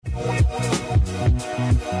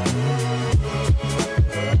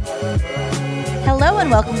and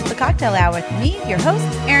welcome to the Cocktail Hour with me, your host,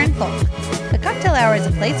 Erin Folk. The Cocktail Hour is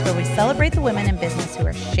a place where we celebrate the women in business who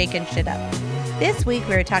are shaking shit up. This week,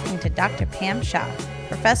 we are talking to Dr. Pam Shaw,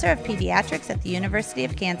 Professor of Pediatrics at the University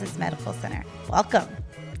of Kansas Medical Center. Welcome.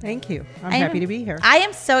 Thank you. I'm happy to be here. I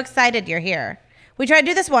am so excited you're here. We tried to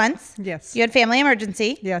do this once. Yes. You had family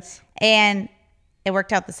emergency. Yes. And it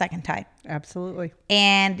worked out the second time. Absolutely.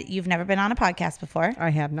 And you've never been on a podcast before. I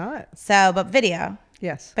have not. So, but video.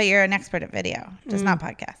 Yes. But you're an expert at video, just not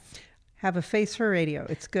podcasts. Have a face for radio.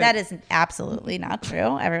 It's good. That is absolutely not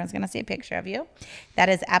true. Everyone's going to see a picture of you. That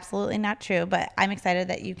is absolutely not true. But I'm excited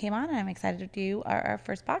that you came on, and I'm excited that you are our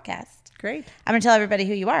first podcast. Great. I'm going to tell everybody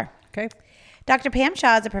who you are. Okay. Dr. Pam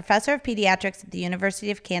Shaw is a professor of pediatrics at the University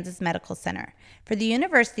of Kansas Medical Center. For the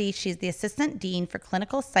university, she's the assistant dean for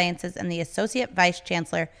clinical sciences and the associate vice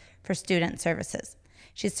chancellor for student services.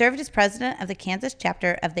 She served as president of the Kansas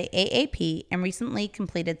chapter of the AAP and recently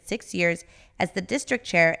completed 6 years as the district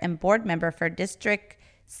chair and board member for District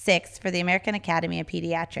 6 for the American Academy of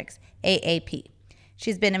Pediatrics, AAP.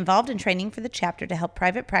 She's been involved in training for the chapter to help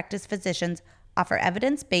private practice physicians offer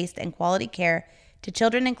evidence-based and quality care to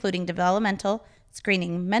children, including developmental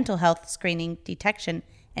screening, mental health screening, detection,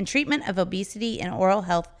 and treatment of obesity and oral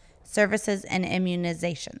health services and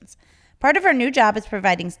immunizations. Part of her new job is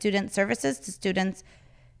providing student services to students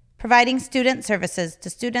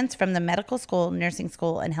from the medical school, nursing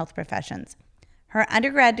school, and health professions. Her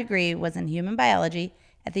undergrad degree was in human biology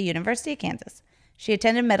at the University of Kansas. She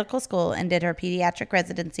attended medical school and did her pediatric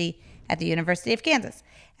residency at the University of Kansas.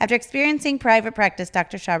 After experiencing private practice,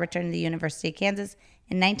 Dr. Shaw returned to the University of Kansas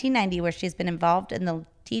in 1990, where she's been involved in the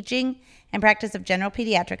teaching and practice of general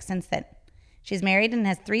pediatrics since then. She's married and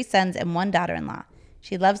has 3 sons and 1 daughter-in-law.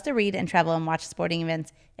 She loves to read and travel and watch sporting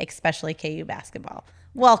events, especially KU basketball.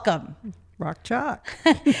 Welcome. Rock chalk.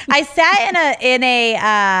 I sat in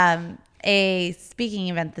a speaking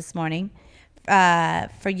event this morning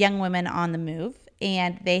for young women on the move,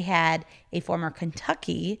 and they had a former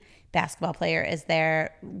Kentucky woman basketball player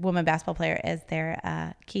as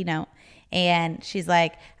their keynote. And she's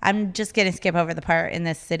like, I'm just going to skip over the part in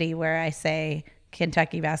this city where I say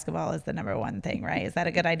Kentucky basketball is the number one thing, right? Is that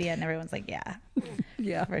a good idea? And everyone's like, yeah.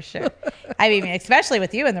 Yeah. For sure. I mean, especially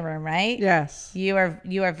with you in the room, right? Yes. You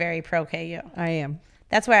are very pro KU. I am.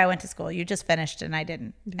 That's where I went to school. You just finished and I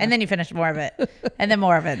didn't. Yeah. And then you finished more of it. And then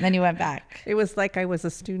more of it. And then you went back. It was like I was a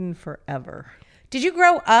student forever. Did you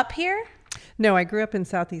grow up here? No, I grew up in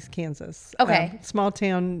southeast Kansas. Okay. Small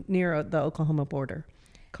town near the Oklahoma border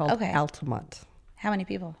called Altamont. How many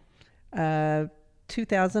people?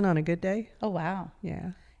 2,000 on a good day. Oh, wow.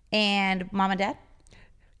 Yeah. And mom and dad?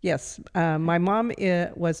 Yes. My mom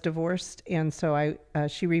was divorced, and so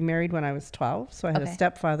she remarried when I was 12. So I had a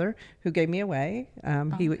stepfather who gave me away.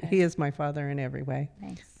 He is my father in every way.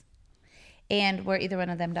 Nice. And were either one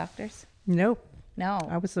of them doctors? Nope. No.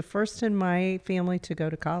 I was the first in my family to go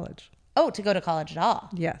to college. Oh, to go to college at all?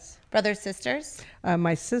 Yes. Brothers, sisters?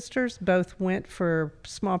 My sisters both went for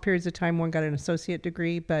small periods of time. One got an associate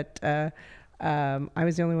degree, but I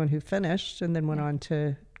was the only one who finished and then went on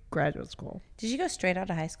to graduate school. Did you go straight out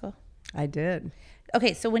of high school? I did.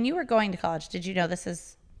 Okay, so when you were going to college, did you know this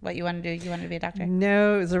is what you want to do? You wanted to be a doctor?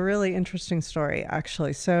 No, it was a really interesting story,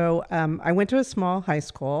 actually. So I went to a small high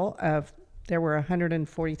school. There were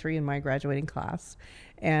 143 in my graduating class.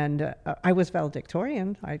 And I was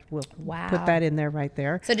valedictorian. I will put that in there right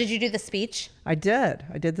there. So did you do the speech? I did.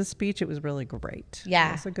 I did the speech. It was really great. Yeah.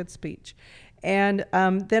 It was a good speech. And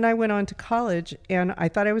then I went on to college, and I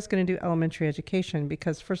thought I was going to do elementary education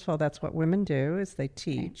because, first of all, that's what women do is they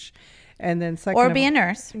teach. Okay. And then second, or be a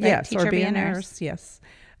nurse. Right? Yes, Teacher, or be a nurse. Yes.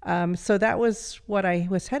 So that was what I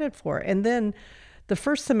was headed for. And then the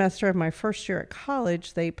first semester of my first year at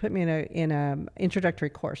college, they put me in a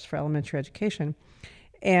introductory course for elementary education.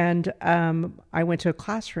 And I went to a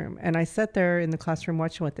classroom, and I sat there in the classroom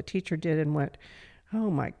watching what the teacher did and went,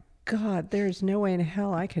 oh, my God, there's no way in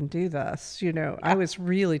hell I can do this. Yeah. I was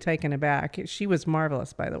really taken aback. She was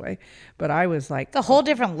marvelous, by the way, but I was like... It's a whole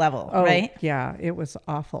different level, right? Yeah, it was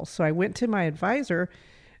awful. So I went to my advisor,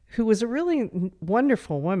 who was a really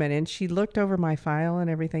wonderful woman, and she looked over my file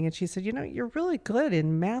and everything, and she said, you're really good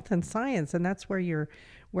in math and science, and that's where your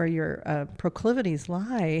proclivities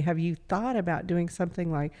lie. Have you thought about doing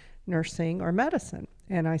something like nursing or medicine?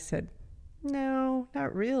 And I said, no,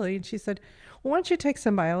 not really. And she said, well, why don't you take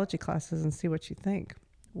some biology classes and see what you think?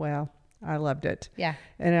 Well, I loved it. Yeah.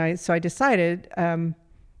 And so I decided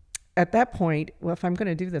at that point, well, if I'm going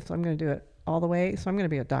to do this, I'm going to do it all the way. So I'm going to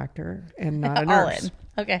be a doctor and not a nurse.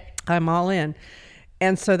 All in. Okay. I'm all in.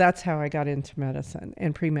 And so that's how I got into medicine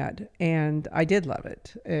and pre-med. And I did love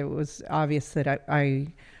it. It was obvious that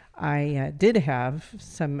I did have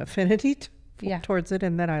some affinity Yeah. towards it,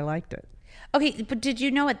 and then I liked it. Okay, but did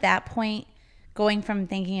you know at that point, going from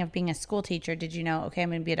thinking of being a school teacher, did you know, okay, I'm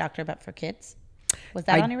going to be a doctor, but for kids? Was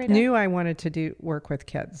that on your radar? I knew I wanted to do work with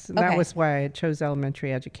kids. And that was why I chose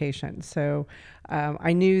elementary education. So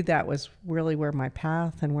I knew that was really where my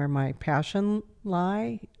path and where my passion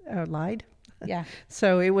lied. Yeah.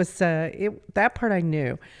 So it was that part I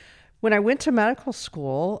knew. When I went to medical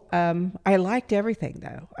school, I liked everything,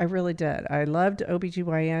 though. I really did. I loved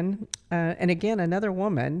OBGYN. And again, another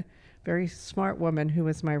woman, very smart woman who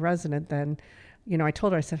was my resident then, I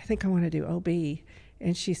told her, I said, I think I want to do OB.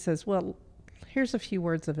 And she says, well, here's a few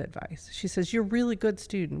words of advice. She says, you're a really good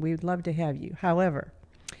student. We would love to have you. However,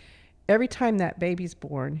 every time that baby's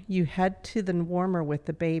born, you head to the warmer with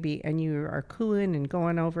the baby and you are cooing and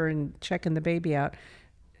going over and checking the baby out.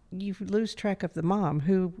 You lose track of the mom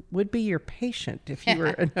who would be your patient if you were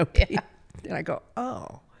an OB. Yeah. And I go,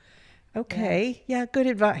 oh, okay. Yeah, good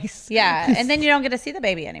advice. Yeah. And then you don't get to see the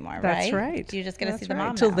baby anymore, right? That's right. You just get to see the mom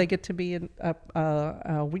until now. they get to be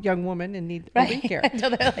a young woman and need OB care. Until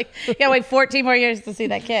they're like, you gotta wait 14 more years to see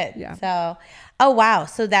that kid. Yeah. So, oh, wow.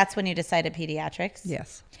 So that's when you decided pediatrics?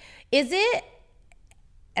 Yes. Is it,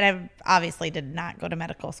 and I obviously did not go to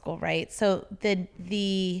medical school, right? So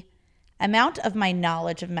the amount of my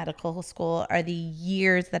knowledge of medical school are the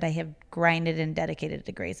years that I have grinded and dedicated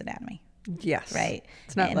to Grey's Anatomy. Yes. Right.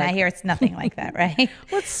 It's not and I hear it's nothing like that, right?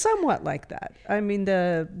 Well, it's somewhat like that. I mean,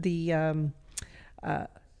 the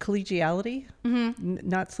collegiality,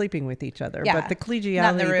 not sleeping with each other, but the collegiality.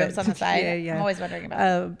 Not in the rooms on the side. I'm always wondering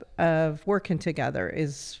about of working together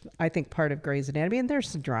is, I think, part of Grey's Anatomy. And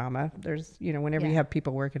there's drama. There's, whenever you have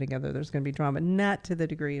people working together, there's going to be drama, not to the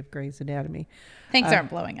degree of Grey's Anatomy. Things aren't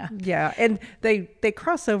blowing up. Yeah. And they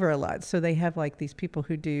cross over a lot. So they have like these people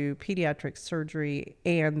who do pediatric surgery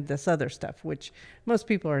and this other stuff, which most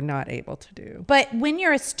people are not able to do. But when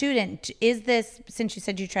you're a student, is this, since you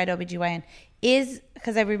said you tried OBGYN,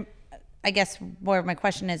 because I guess more of my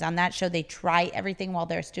question is on that show, they try everything while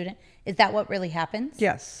they're a student. Is that what really happens?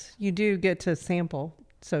 Yes. You do get to sample,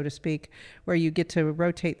 so to speak, where you get to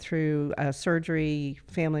rotate through surgery,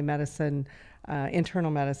 family medicine,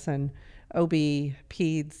 internal medicine, OB,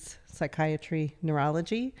 peds, psychiatry,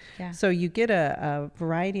 neurology. Yeah. So you get a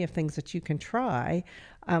variety of things that you can try.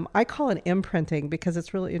 I call it imprinting because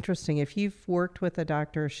it's really interesting. If you've worked with a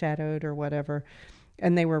doctor, shadowed or whatever,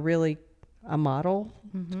 and they were really a model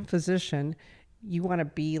physician, you want to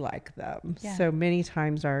be like them. Yeah. So many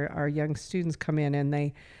times our young students come in and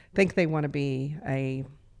they think they want to be a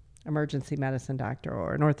emergency medicine doctor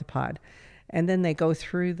or an orthopod. And then they go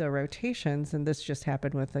through the rotations, and this just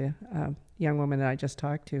happened with a young woman that I just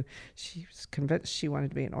talked to. She was convinced she wanted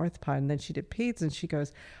to be an orthopod, and then she did peds, and she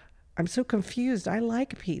goes, I'm so confused. I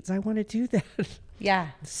like peds. I want to do that. Yeah.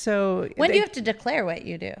 So when do you have to declare what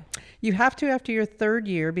you do? You have to after your third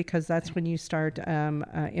year, because that's when you start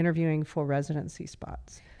interviewing for residency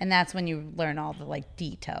spots. And that's when you learn all the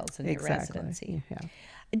details in your residency.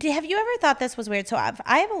 Yeah. Have you ever thought this was weird? So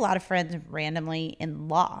I have a lot of friends randomly in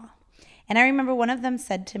law. And I remember one of them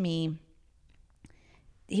said to me,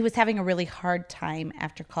 he was having a really hard time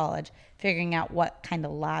after college figuring out what kind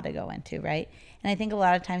of law to go into, right? And I think a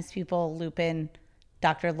lot of times people loop in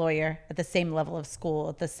doctor, lawyer at the same level of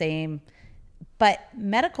school, but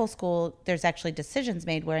medical school, there's actually decisions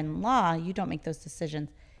made, where in law, you don't make those decisions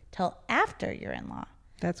till after you're in law.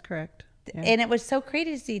 That's correct. Yeah. And it was so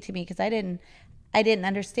crazy to me because I didn't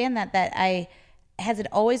understand that has it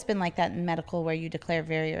always been like that in medical where you declare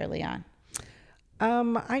very early on?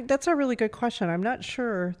 That's a really good question. I'm not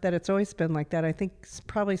sure that it's always been like that. I think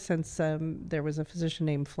probably since there was a physician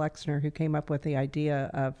named Flexner who came up with the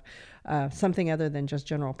idea of something other than just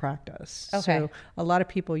general practice. Okay. So a lot of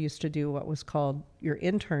people used to do what was called your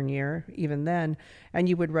intern year, even then, and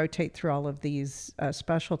you would rotate through all of these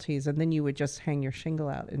specialties, and then you would just hang your shingle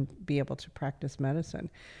out and be able to practice medicine.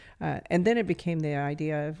 And then it became the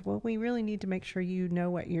idea of, well, we really need to make sure you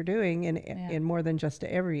know what you're doing in more than just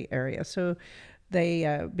every area. So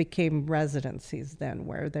they became residencies then,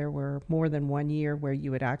 where there were more than 1 year where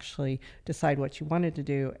you would actually decide what you wanted to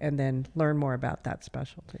do and then learn more about that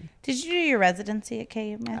specialty. Did you do your residency at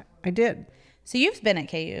KU, Matt? I did. So you've been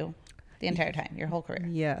at KU the entire time, your whole career?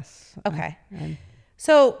 Yes. Okay.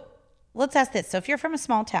 So let's ask this. So if you're from a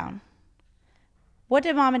small town, what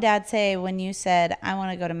did mom and dad say when you said, I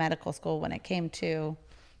want to go to medical school, when it came to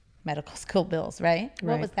medical school bills, right?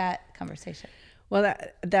 What was that conversation? Well,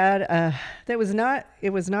 that was not, it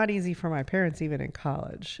was not easy for my parents even in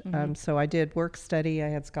college. So I did work study, I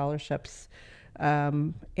had scholarships,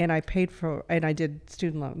 and I paid for, and I did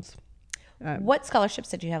student loans. What scholarships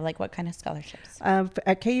did you have? Like what kind of scholarships?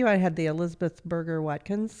 At KU, I had the Elizabeth Berger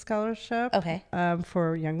Watkins Scholarship Okay.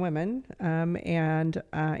 for young women. And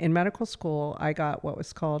in medical school, I got what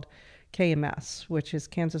was called KMS, which is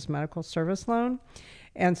Kansas Medical Service Loan.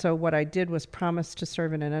 And so what I did was promise to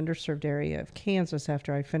serve in an underserved area of Kansas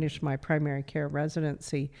after I finished my primary care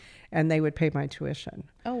residency, and they would pay my tuition.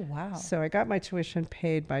 Oh, wow. So I got my tuition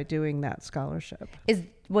paid by doing that scholarship.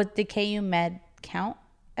 Did KU Med count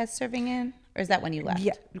as serving in, or is that when you left?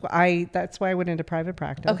 Yeah, that's why I went into private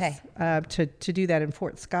practice. Okay. To do that in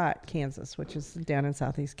Fort Scott, Kansas, which is down in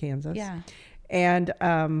southeast Kansas. Yeah. And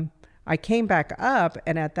I came back up,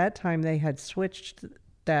 and at that time they had switched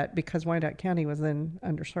that because Wyandotte County was then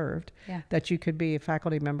underserved, that you could be a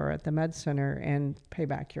faculty member at the Med Center and pay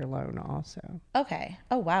back your loan also. Okay.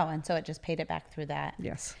 Oh, wow. And so it just paid it back through that.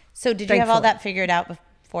 Yes. So did you have all that figured out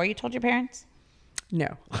before you told your parents?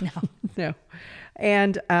 No. No. No.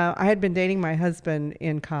 And I had been dating my husband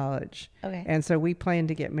in college. Okay. And so we planned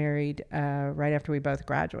to get married right after we both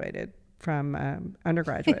graduated from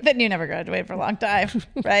undergraduate. Then you never graduated for a long time,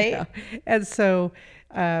 right? Yeah. And so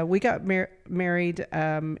we got married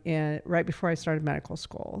right before I started medical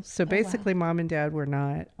school. So basically, Mom and Dad were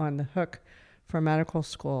not on the hook for medical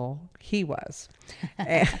school. He was.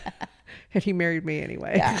 And he married me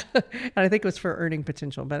anyway. Yeah. And I think it was for earning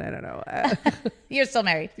potential, but I don't know. You're still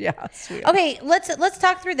married. Yeah. Sweet. Okay, let's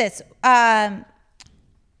talk through this. When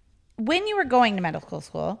you were going to medical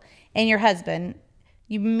school and your husband,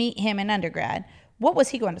 you meet him in undergrad, what was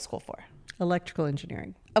he going to school for? Electrical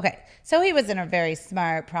engineering. Okay, so he was in a very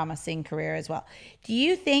smart, promising career as well. Do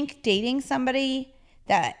you think dating somebody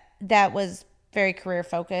that was very career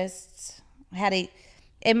focused, and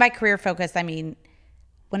by career focused, I mean,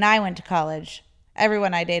 when I went to college,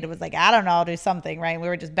 everyone I dated was like, I don't know, I'll do something, right? We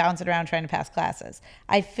were just bouncing around trying to pass classes.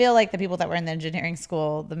 I feel like the people that were in the engineering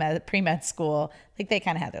school, the pre-med school, like they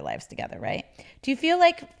kind of had their lives together, right? Do you feel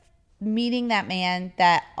like meeting that man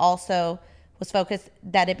that also was focused,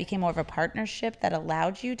 that it became more of a partnership that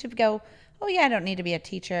allowed you to go, oh yeah, I don't need to be a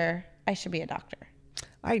teacher, I should be a doctor?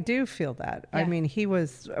 I do feel that. Yeah. I mean, he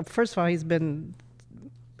was, first of all, he's been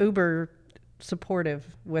uber supportive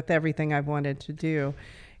with everything I've wanted to do.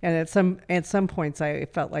 And at some points I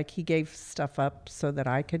felt like he gave stuff up so that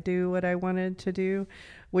I could do what I wanted to do,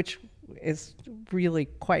 which is really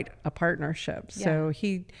quite a partnership. Yeah. So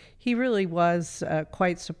he really was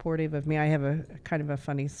quite supportive of me. I have a kind of a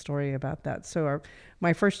funny story about that. So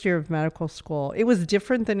my first year of medical school, it was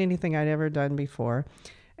different than anything I'd ever done before.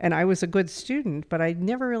 And I was a good student, but I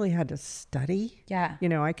never really had to study. Yeah. You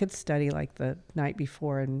know, I could study like the night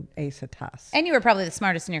before and ace a test. And you were probably the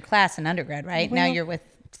smartest in your class in undergrad, right? Well, now you're with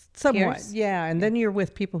somewhat, peers? yeah. And then you're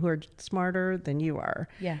with people who are smarter than you are.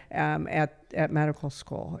 Yeah. At medical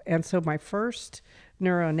school. And so my first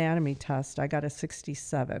neuroanatomy test, I got a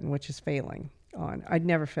 67, which is failing on. I'd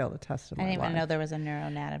never failed a test in my life. I didn't even know there was a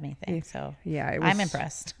neuroanatomy thing. So yeah, I'm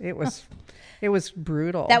impressed. It was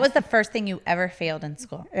brutal. That was the first thing you ever failed in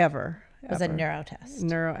school. Ever. Was a neuro test.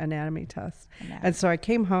 Neuroanatomy test. And so I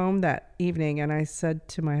came home that evening and I said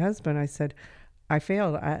to my husband, I said, I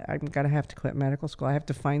failed. I'm going to have to quit medical school. I have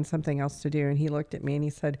to find something else to do. And he looked at me and he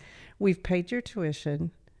said, we've paid your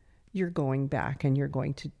tuition. You're going back and you're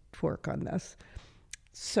going to work on this.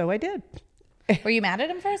 So I did. Were you mad at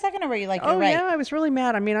him for a second, or were you like, you're oh, right? Yeah, I was really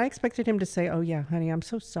mad. I mean, I expected him to say, oh, yeah, honey, I'm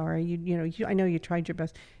so sorry. I know you tried your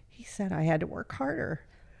best. He said I had to work harder.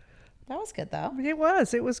 That was good, though.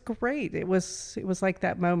 It was great. It was like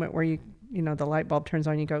that moment where the light bulb turns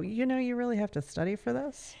on, you go, you really have to study for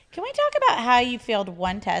this. Can we talk about how you failed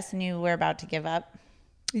one test and you were about to give up?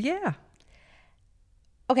 Yeah.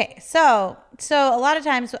 Okay, so a lot of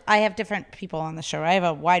times I have different people on the show. I have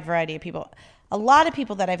a wide variety of people. A lot of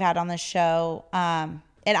people that I've had on the show, and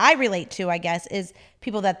I relate to, I guess, is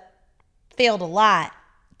people that failed a lot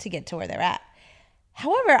to get to where they're at.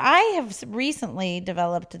 However, I have recently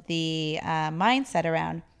developed the mindset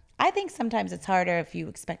around, I think sometimes it's harder if you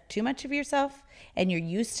expect too much of yourself and you're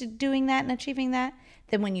used to doing that and achieving that,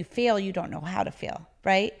 then when you fail, you don't know how to fail,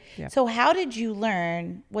 right? Yeah. So how did you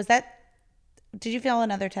learn? Did you fail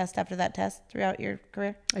another test after that test throughout your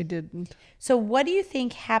career? I didn't. So what do you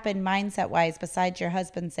think happened mindset-wise besides your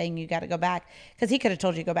husband saying you got to go back? Because he could have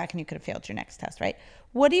told you to go back and you could have failed your next test, right?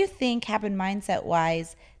 What do you think happened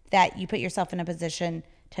mindset-wise that you put yourself in a position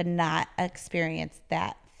to not experience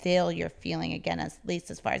that failure feeling again, at least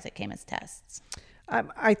as far as it came as tests?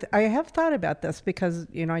 I have thought about this because,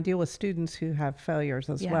 I deal with students who have failures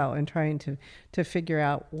as well, and trying to figure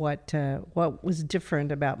out what was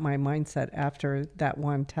different about my mindset after that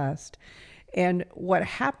one test. And what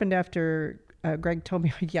happened after Greg told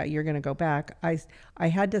me, yeah, you're going to go back, I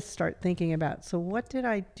had to start thinking about, so what did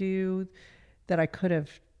I do that I could have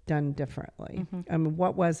done differently? I mean,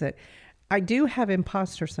 what was it? I do have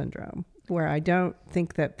imposter syndrome, where I don't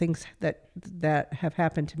think that things that have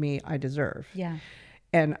happened to me I deserve. Yeah.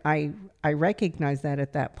 And I recognized that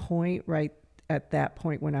at that point, right at that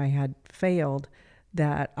point when I had failed,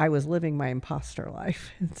 that I was living my imposter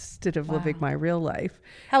life instead of living my real life.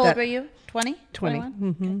 How old were you? 20? 20.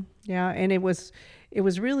 Okay. Yeah. And it was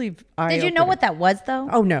really eye-opening. Did you know what that was, though?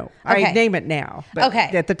 Oh, no. Okay. I name it now. But okay.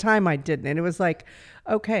 At the time I didn't. And it was like,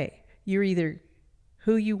 okay, you're either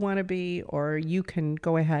who you want to be, or you can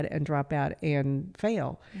go ahead and drop out and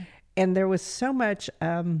fail. And there was so much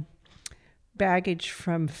baggage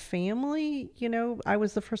from family. You know, I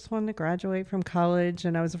was the first one to graduate from college,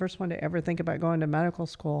 and I was the first one to ever think about going to medical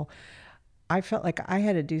school. I felt like I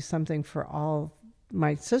had to do something for all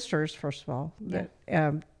my sisters, first of all, that,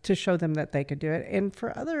 to show them that they could do it, and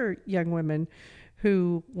for other young women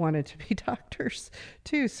who wanted to be doctors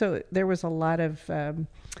too. So there was a lot of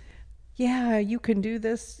yeah, you can do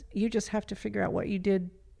this. You just have to figure out what you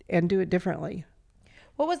did and do it differently.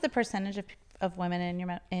 What was the percentage of women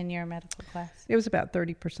in your medical class? It was about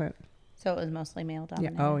 30%. So it was mostly male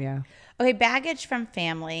dominated. Yeah. Oh, yeah. Okay, baggage from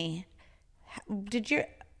family.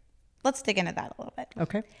 Let's dig into that a little bit.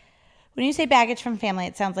 Okay. When you say baggage from family,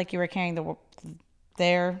 it sounds like you were carrying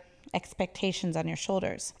their expectations on your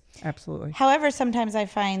shoulders. Absolutely. However, sometimes I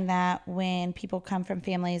find that when people come from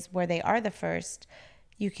families where they are the first,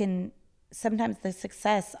 sometimes the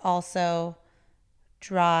success also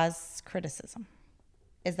draws criticism.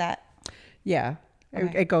 Is that? Yeah.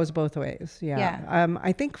 Okay. It goes both ways. Yeah.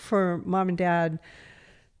 I think for mom and dad,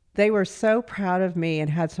 they were so proud of me and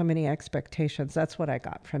had so many expectations. That's what I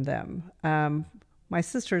got from them. My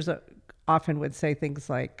sisters often would say things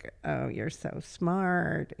like, "Oh, you're so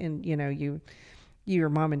smart," and you're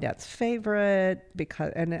mom and dad's favorite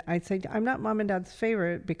and I'd say, I'm not mom and dad's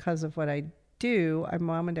favorite because of what I do. I'm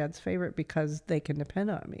mom and dad's favorite because they can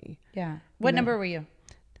depend on me. Yeah. What number were you?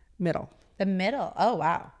 Middle. The middle. Oh,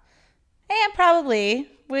 wow. And probably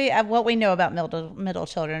what we know about middle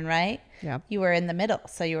children, right? Yeah. You were in the middle,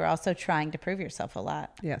 so you were also trying to prove yourself a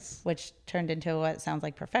lot. Yes. Which turned into what sounds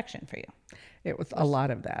like perfection for you. It was a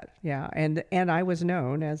lot of that. Yeah. And I was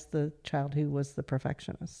known as the child who was the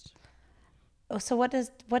perfectionist. Oh, so what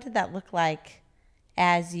did that look like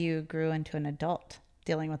as you grew into an adult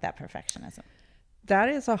dealing with that perfectionism? That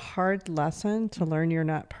is a hard lesson to learn. You're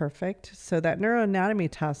not perfect. So that neuroanatomy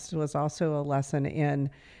test was also a lesson in,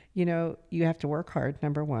 you have to work hard,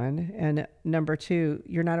 number one. And number two,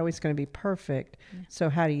 you're not always going to be perfect. Yeah. So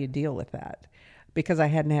how do you deal with that? Because I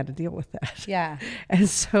hadn't had to deal with that. Yeah. And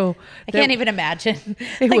so I can't even imagine.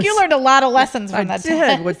 You learned a lot of lessons from that test.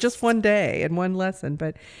 I did, with just one day and one lesson.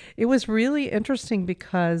 But it was really interesting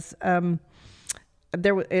because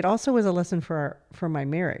it also was a lesson for my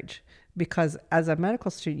marriage. Because as a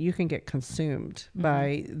medical student, you can get consumed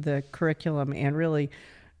by the curriculum and really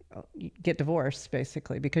get divorced,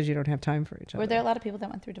 basically, because you don't have time for each other. Were there a lot of people that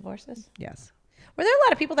went through divorces? Yes. Were there a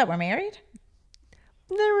lot of people that were married?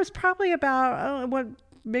 There was probably about,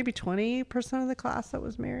 maybe 20% of the class that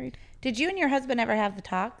was married. Did you and your husband ever have the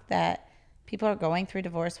talk that people are going through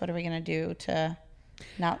divorce? What are we going to do to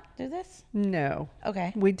not do this? No.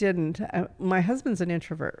 Okay. We didn't. My husband's an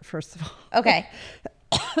introvert, first of all. Okay.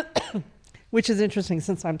 Which is interesting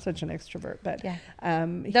since I'm such an extrovert, but yeah,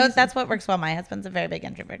 that's what works well. My husband's a very big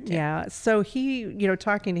introvert too. Yeah, so he,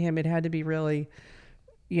 talking to him, it had to be really,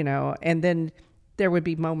 and then there would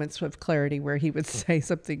be moments of clarity where he would say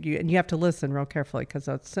something, and you have to listen real carefully because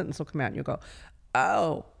a sentence will come out and you'll go,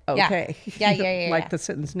 "Oh, okay." Yeah. Like the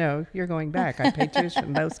sentence, "No, you're going back. I paid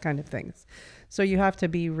tuition." Those kind of things. So you have to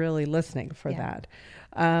be really listening for that.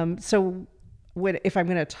 So if I'm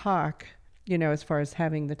going to talk, as far as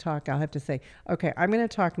having the talk, I'll have to say, okay, I'm going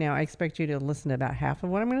to talk now. I expect you to listen to about half of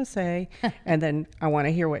what I'm going to say. And then I want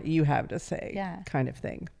to hear what you have to say, kind of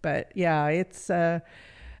thing. But yeah, it's,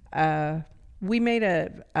 we made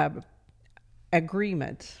a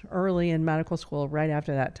agreement early in medical school, right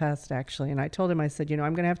after that test, actually. And I told him, I said,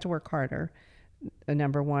 I'm going to have to work harder,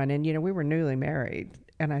 number one. And, we were newly married.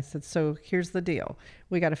 And I said, so here's the deal.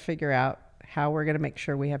 We got to figure out how we're going to make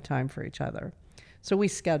sure we have time for each other. So we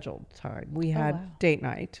scheduled time. We had date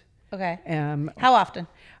night. Okay. How often?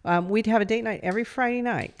 We'd have a date night every Friday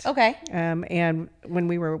night. Okay. And when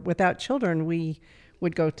we were without children, we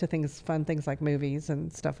would go to fun things like movies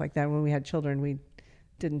and stuff like that. When we had children, we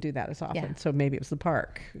didn't do that as often. Yeah. So maybe it was the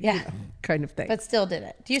park. Yeah. Kind of thing. But still did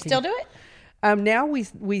it. Do you still do it? Now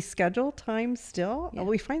we schedule time still. Yeah.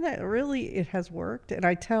 We find that really it has worked. And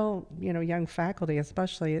I tell, young faculty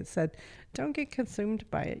especially, it said, don't get consumed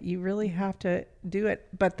by it. You really have to do it.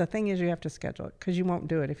 But the thing is you have to schedule it because you won't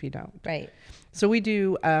do it if you don't. Right. So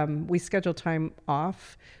we schedule time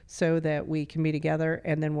off so that we can be together,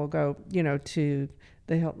 and then we'll go, to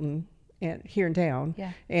the Hilton here in town.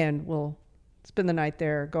 Yeah. And we'll spend the night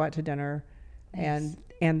there, go out to dinner, Nice.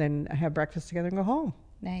 and then have breakfast together and go home.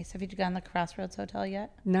 Nice. Have you gone to the Crossroads Hotel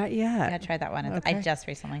yet? Not yet. I gotta try that one. Okay. I just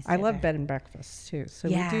recently stayed I love there. bed and breakfast too. So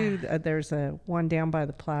Yeah. we do. There's a one down by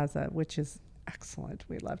the plaza, which is excellent.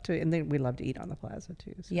 We love to, and then we love to eat on the plaza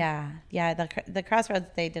too. So. Yeah. The Crossroads,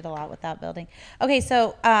 they did a lot with that building. Okay,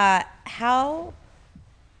 so how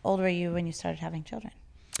old were you when you started having children?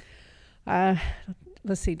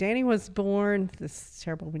 Let's see. Danny was born. This is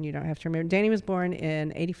terrible when you don't have to remember. Danny was born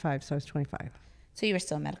in '85, so I was 25. So you were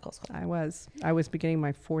still in medical school. I was beginning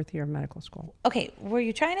my 4th year of medical school. Okay, were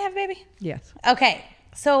you trying to have a baby? Yes. Okay,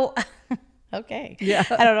 so okay. Yeah.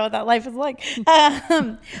 I don't know what that life is like.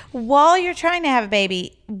 While you're trying to have a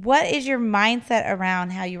baby, what is your mindset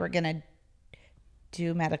around how you were going to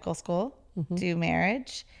do medical school, do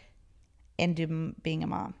marriage, and do being a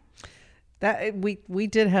mom? That we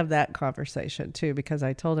did have that conversation too, because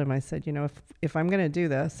I told him, I said, if I'm going to do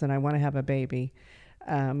this and I want to have a baby,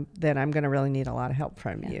 then I'm going to really need a lot of help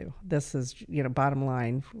from you. This is, bottom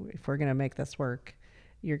line. If we're going to make this work,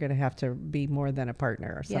 you're going to have to be more than a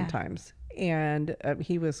partner sometimes. And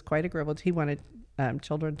he was quite agreeable. He wanted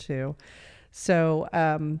children too. So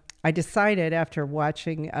I decided, after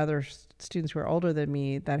watching other students who are older than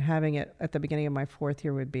me, that having it at the beginning of my 4th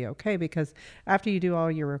year would be okay, because after you do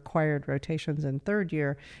all your required rotations in 3rd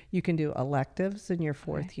year, you can do electives in your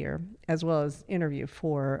 4th year, as well as interview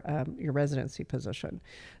for your residency position.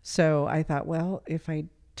 So I thought, well, if I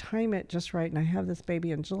time it just right and I have this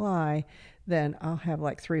baby in July, then I'll have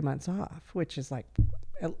like 3 months off, which is like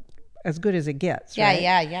as good as it gets. Yeah,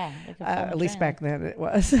 right? yeah. At least back then it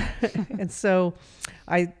was. And so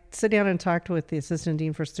I sit down and talked with the assistant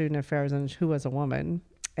dean for student affairs, and who was a woman,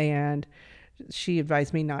 and she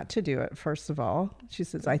advised me not to do it. First of all, she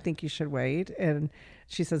says, I think you should wait. And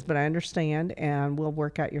she says, but I understand, and we'll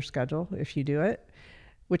work out your schedule if you do it,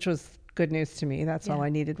 which was good news to me. That's all I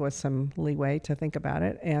needed, was some leeway to think about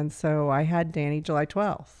it. And so I had Danny July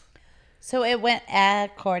 12th. So it went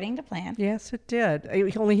according to plan. Yes, it did.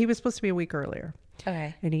 Only he was supposed to be a week earlier.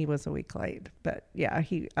 Okay. And he was a week late. But yeah,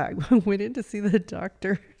 I went in to see the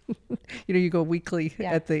doctor. You go weekly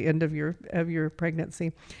at the end of your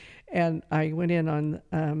pregnancy. And I went in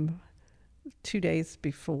on 2 days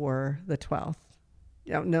before the 12th.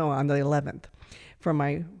 No, on the 11th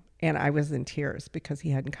and I was in tears because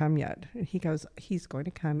he hadn't come yet. And he goes, he's going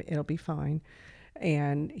to come. It'll be fine.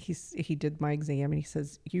 And he did my exam, and he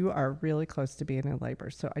says, you are really close to being in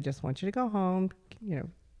labor. So I just want you to go home,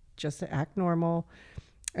 just to act normal.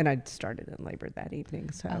 And I'd started in labor that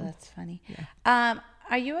evening. So. Oh, that's funny. Yeah.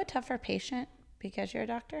 Are you a tougher patient because you're a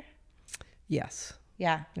doctor? Yes.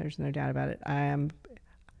 Yeah. There's no doubt about it. I'm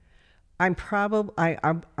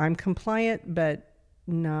compliant, but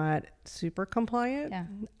not super compliant.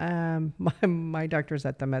 Yeah. My doctor's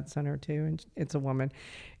at the med center too, and it's a woman,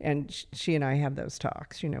 and she and I have those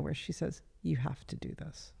talks, where she says, you have to do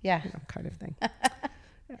this. Yeah. Kind of thing.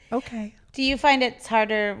 Okay. Do you find it's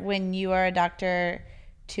harder when you are a doctor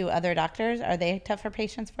to other doctors? Are they tougher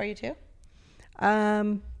patients for you too?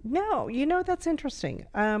 No, that's interesting.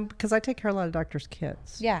 Because I take care of a lot of doctors'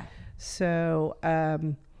 kids. Yeah. So,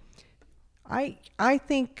 I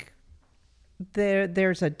think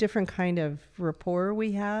there's a different kind of rapport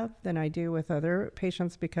we have than I do with other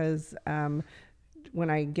patients, because when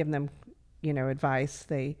I give them, advice,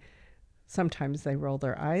 sometimes they roll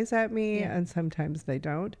their eyes at me and sometimes they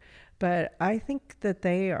don't. But I think that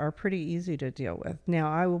they are pretty easy to deal with.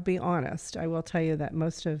 Now, I will be honest. I will tell you that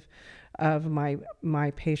most of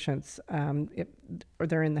my patients,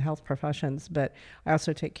 they're in the health professions, but I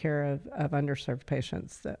also take care of underserved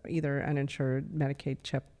patients, either uninsured, Medicaid,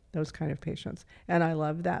 CHIP, those kind of patients. And I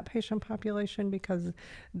love that patient population because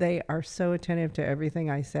they are so attentive to everything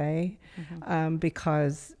I say,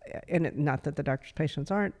 because, and not that the doctor's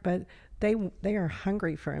patients aren't, but they are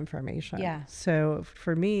hungry for information. Yeah. So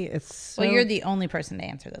for me, it's so, well, you're the only person to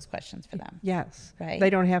answer those questions for them. Yes. Right. They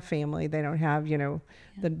don't have family. They don't have,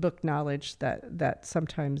 the book knowledge that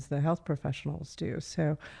sometimes the health professionals do.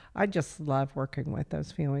 So I just love working with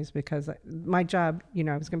those families, because my job,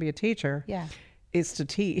 I was going to be a teacher. Yeah. Is to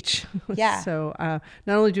teach. Yeah. So not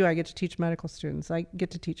only do I get to teach medical students, I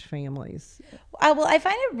get to teach families. Well, I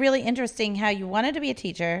find it really interesting how you wanted to be a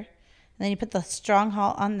teacher, and then you put the strong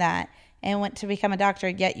halt on that, and went to become a doctor,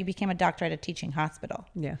 yet you became a doctor at a teaching hospital.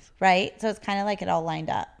 Yes. Right? So it's kind of like it all lined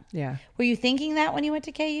up. Yeah. Were you thinking that when you went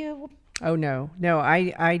to KU? Oh, no.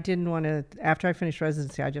 I didn't want to, after I finished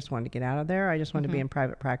residency, I just wanted to get out of there. I just wanted to be in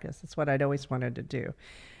private practice. That's what I'd always wanted to do.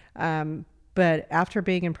 But after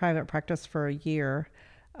being in private practice for a year,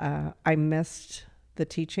 I missed the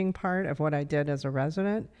teaching part of what I did as a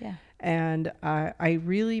resident. Yeah. And I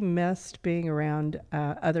really missed being around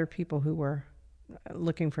other people who were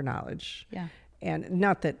looking for knowledge. Yeah. And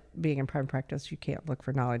not that being in private practice, you can't look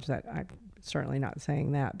for knowledge. That I'm certainly not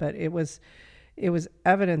saying that, but it was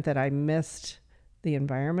evident that I missed the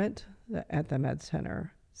environment at the med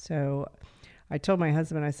center. So I told my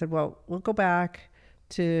husband, I said, well, we'll go back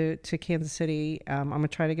to Kansas City. I'm going to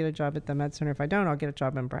try to get a job at the med center. If I don't, I'll get a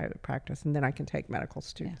job in private practice, and then I can take medical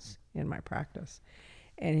students in my practice.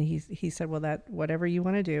 And he said, well, that whatever you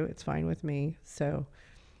want to do, it's fine with me. So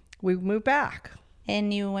we moved back.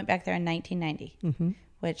 And you went back there in 1990,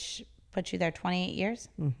 which put you there 28 years.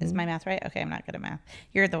 Is my math right? Okay, I'm not good at math.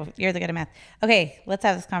 You're the good at math. Okay, let's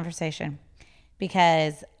have this conversation,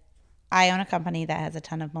 because I own a company that has a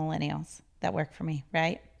ton of millennials that work for me,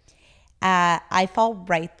 right? I fall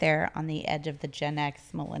right there on the edge of the Gen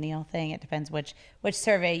X millennial thing. It depends which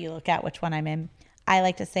survey you look at, which one I'm in. I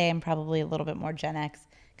like to say I'm probably a little bit more Gen X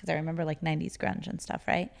because I remember like 90s grunge and stuff,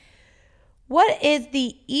 right? What is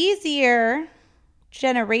the easier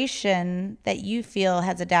generation that you feel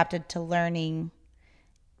has adapted to learning,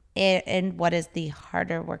 and what is the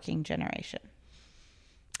harder working generation?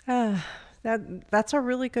 That's a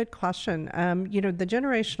really good question. The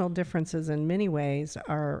generational differences in many ways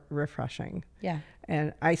are refreshing. Yeah.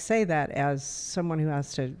 And I say that as someone who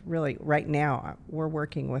has to really, right now, we're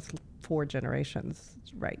working with 4 generations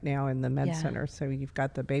right now in the med center. So you've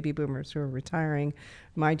got the baby boomers who are retiring,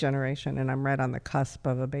 my generation, and I'm right on the cusp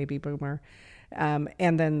of a baby boomer,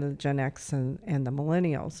 and then the Gen X and the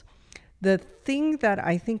millennials. The thing that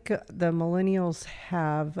I think the millennials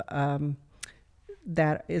have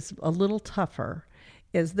that is a little tougher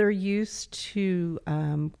is they're used to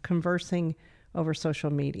conversing over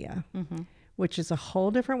social media, which is a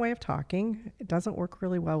whole different way of talking. It doesn't work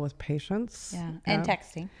really well with patients. Yeah, and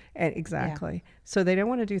texting. Exactly. Yeah. So they don't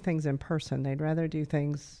want to do things in person. They'd rather do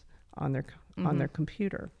things on their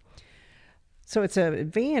computer. So it's an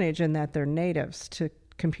advantage in that they're natives to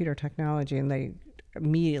computer technology, and they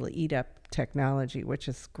immediately eat up technology, which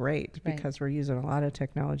is great because we're using a lot of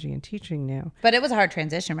technology in teaching now. But it was a hard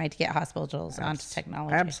transition, right, to get hospitals onto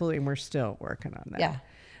technology. Absolutely, and we're still working on that. Yeah.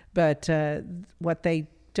 But what they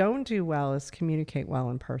don't do well is communicate well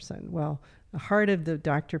in person. Well, the heart of the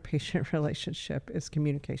doctor-patient relationship is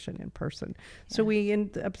communication in person. Yeah. So we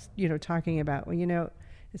end up, talking about,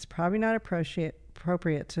 it's probably not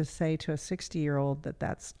appropriate to say to a 60-year-old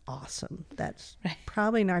that's awesome. That's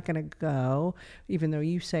probably not going to go, even though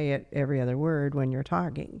you say it every other word when you're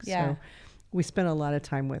talking. Yeah. So we spend a lot of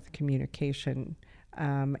time with communication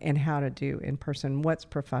and how to do in person, what's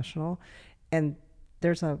professional. And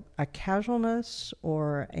there's a casualness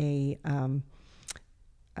or a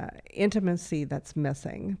intimacy that's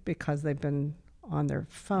missing because they've been on their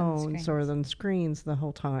phones or on screens the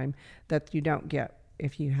whole time that you don't get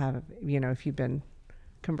if you have, if you've been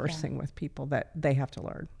conversing with people that they have to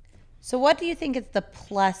learn. So what do you think is the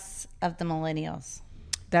plus of the millennials?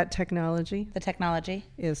 That technology. The technology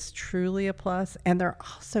is truly a plus, and they're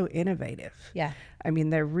also innovative. Yeah. I mean,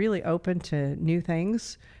 they're really open to new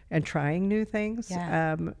things and trying new things.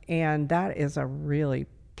 Yeah. And that is a really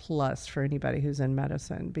plus for anybody who's in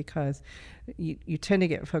medicine, because you tend to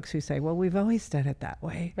get folks who say, well, we've always done it that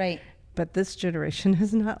way. Right. But this generation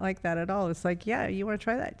is not like that at all. It's like, yeah, you want to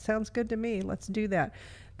try that? Sounds good to me. Let's do that.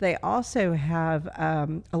 They also have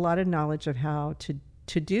a lot of knowledge of how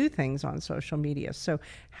to do things on social media. So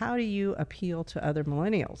how do you appeal to other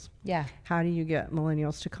millennials? Yeah. How do you get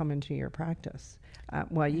millennials to come into your practice?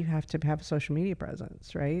 Well, you have to have a social media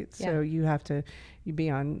presence, right? Yeah. So you have to be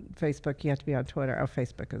on Facebook. You have to be on Twitter. Oh,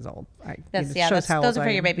 Facebook is old. Those are for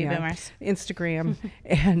your baby boomers. Instagram,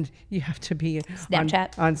 and you have to be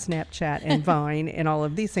Snapchat. on Snapchat and Vine and all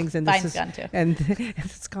of these things. And Vine's gone too. And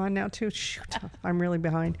it's gone now too. Shoot, I'm really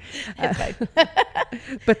behind. It's fine.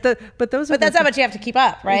 But that's how much you have to keep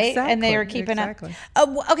up, right? Exactly, and they are keeping up.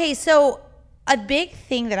 Okay, so a big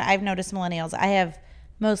thing that I've noticed millennials, I have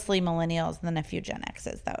mostly millennials and then a few Gen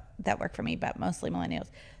X's that work for me, but mostly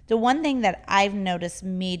millennials. The one thing that I've noticed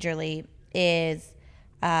majorly is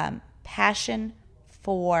passion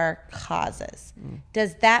for causes.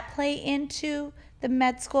 Does that play into the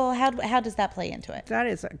med school? How does that play into it? That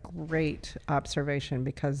is a great observation,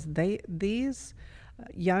 because these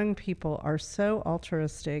young people are so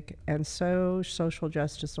altruistic and so social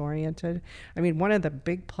justice oriented. I mean, one of the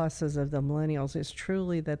big pluses of the millennials is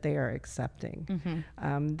truly that they are accepting.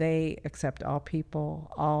 They accept all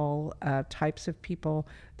people, all types of people.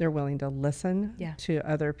 They're willing to listen to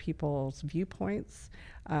other people's viewpoints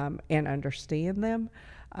and understand them.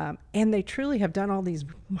 And they truly have done all these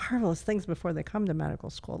marvelous things before they come to medical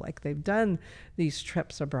school. Like they've done these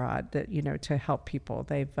trips abroad that, you know, to help people.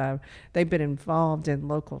 They've been involved in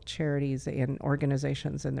local charities and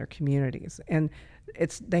organizations in their communities. And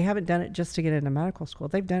they haven't done it just to get into medical school.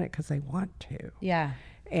 They've done it because they want to. Yeah.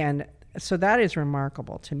 And so that is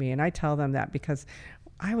remarkable to me. And I tell them that because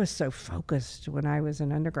I was so focused when I was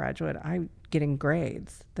an undergraduate, getting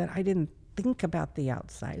grades, that I didn't think about the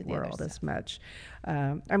outside world as much.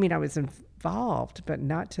 I mean, I was involved, but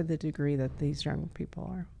not to the degree that these young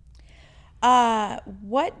people are.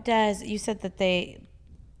 You said that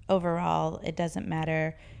overall, it doesn't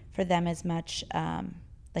matter for them as much,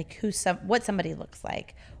 like what somebody looks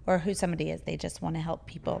like or who somebody is. They just want to help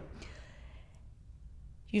people.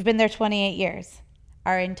 You've been there 28 years.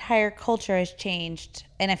 Our entire culture has changed,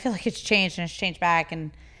 and I feel like it's changed and it's changed back,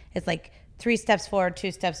 and it's like 3 steps forward,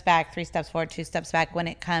 2 steps back, 3 steps forward, 2 steps back when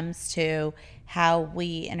it comes to how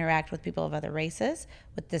we interact with people of other races,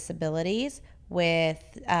 with disabilities, with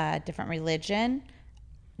different religion,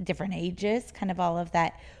 different ages, kind of all of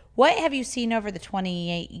that. What have you seen over the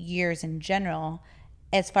 28 years in general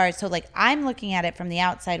as far as, so like I'm looking at it from the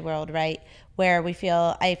outside world, right, where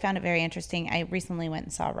I found it very interesting. I recently went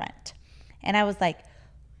and saw Rent, and I was like,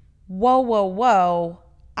 whoa.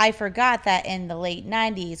 I forgot that in the late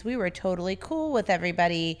 90s, we were totally cool with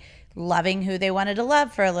everybody loving who they wanted to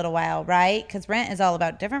love for a little while, right? Because Rent is all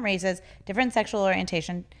about different races, different sexual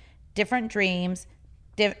orientation, different dreams,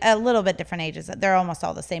 a little bit different ages. They're almost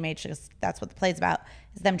all the same age because that's what the play's about,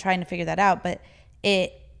 is them trying to figure that out. But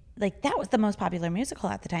that was the most popular musical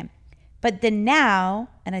at the time. But then now,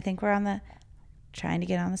 and I think we're trying to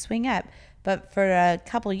get on the swing up, but for the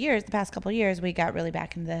past couple years, we got really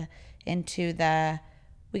back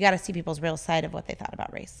we got to see people's real side of what they thought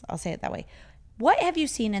about race. I'll say it that way. What have you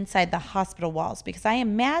seen inside the hospital walls? Because I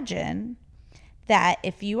imagine that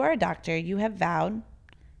if you are a doctor, you have vowed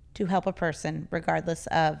to help a person regardless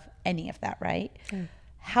of any of that, right? Mm.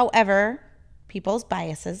 However, people's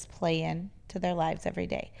biases play into their lives every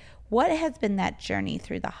day. What has been that journey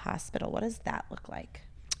through the hospital? What does that look like?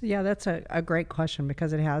 Yeah, that's a great question,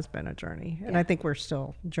 because it has been a journey. And I think we're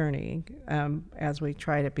still journeying as we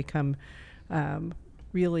try to become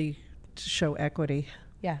really to show equity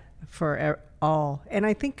for all. And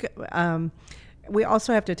I think we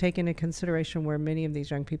also have to take into consideration where many of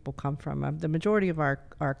these young people come from. The majority of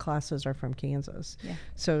our classes are from Kansas. Yeah.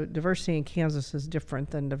 So diversity in Kansas is different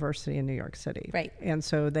than diversity in New York City. Right. And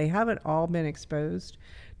so they haven't all been exposed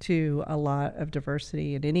to a lot of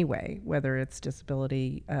diversity in any way, whether it's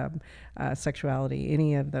disability, sexuality,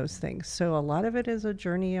 any of those things. So a lot of it is a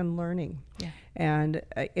journey in learning. Yeah. And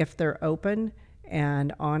if they're open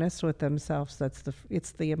and honest with themselves,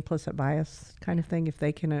 it's the implicit bias kind of thing, if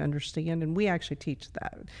they can understand. And we actually teach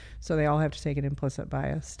that. So they all have to take an implicit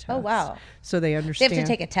bias test. Oh, wow. So they understand. They have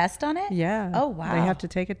to take a test on it? Yeah. Oh, wow. They have to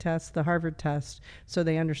take a test, the Harvard test, so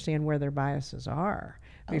they understand where their biases are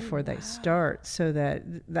before they start. So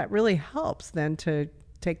that really helps then to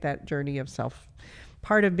take that journey of self.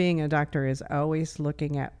 Part of being a doctor is always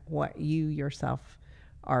looking at what you yourself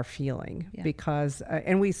are feeling, because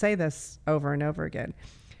and we say this over and over again,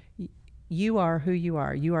 you are who you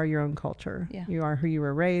are your own culture. You are who you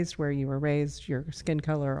were raised, where you were raised, your skin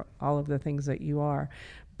color, all of the things that you are.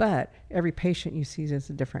 But every patient you see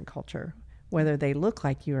is a different culture, whether they look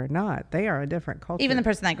like you or not. They are a different culture. Even the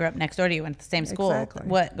person that grew up next door to you, went to the same school. Exactly.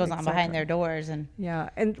 What goes on behind their doors. And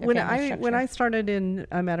and when I started in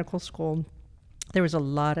medical school, there was a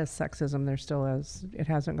lot of sexism. There still is. It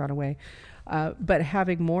hasn't gone away. But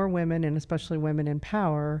having more women, and especially women in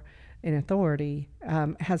power, in authority,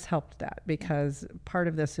 has helped that, because part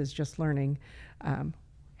of this is just learning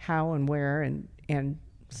how and where and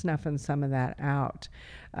snuffing some of that out.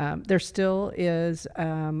 There still is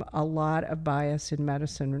a lot of bias in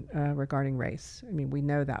medicine regarding race. I mean, we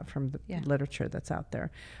know that from the literature that's out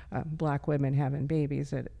there. Black women having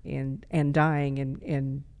babies and dying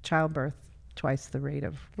in childbirth twice the rate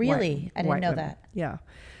of Really? I didn't know women. that. Yeah.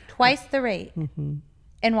 Twice the rate. Mm-hmm.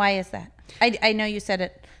 And why is that? I know you said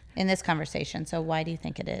it in this conversation, so why do you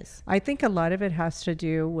think it is? I think a lot of it has to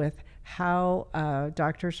do with how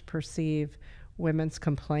doctors perceive women's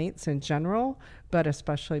complaints in general, but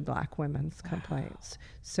especially Black women's complaints.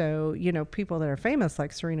 So, people that are famous,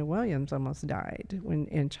 like Serena Williams, almost died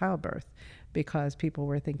in childbirth because people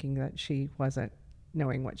were thinking that she wasn't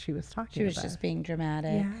knowing what she was talking She was about. just being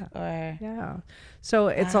dramatic. Yeah. So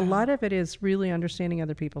it's a lot of it is really understanding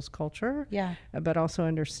other people's culture. Yeah. But also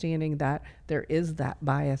understanding that there is that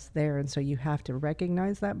bias there. And so you have to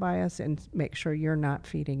recognize that bias and make sure you're not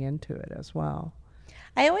feeding into it as well.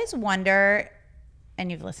 I always wonder,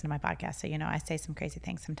 and you've listened to my podcast, so you know I say some crazy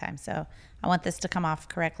things sometimes. So I want this to come off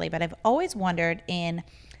correctly. But I've always wondered in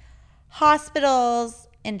hospitals,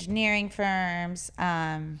 engineering firms,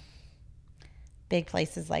 big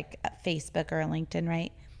places like Facebook or LinkedIn,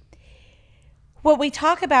 right? What we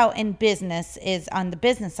talk about in business is on the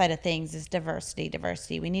business side of things is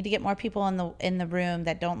diversity. We need to get more people in the room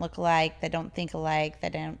that don't look alike, that don't think alike,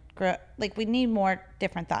 that don't grow. Like we need more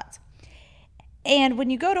different thoughts. And when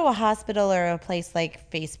you go to a hospital or a place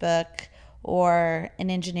like Facebook or an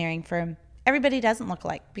engineering firm, everybody doesn't look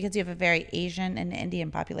alike because you have a very Asian and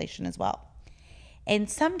Indian population as well. And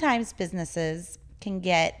sometimes businesses can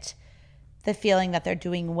get the feeling that they're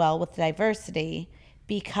doing well with diversity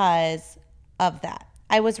because of that.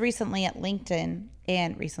 I was recently at LinkedIn,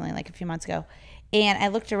 and recently, like a few months ago, and I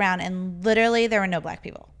looked around and literally there were no black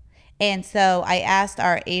people. And so I asked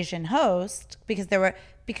our Asian host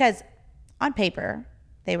because on paper,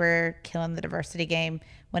 they were killing the diversity game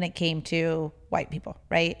when it came to white people,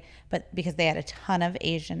 right? But because they had a ton of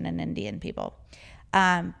Asian and Indian people.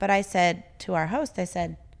 But I said to our host, I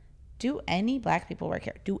said, do any black people work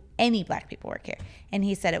here? Do any black people work here? And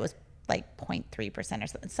he said it was like 0.3%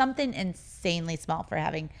 or something insanely small for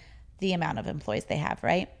having the amount of employees they have,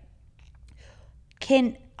 right?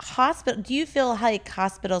 Do you feel like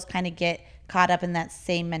hospitals kind of get caught up in that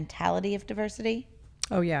same mentality of diversity?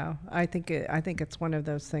 Oh yeah, I think it's one of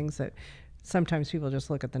those things that sometimes people just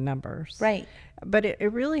look at the numbers, right? But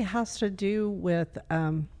it really has to do with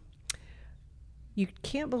you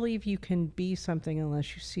can't believe you can be something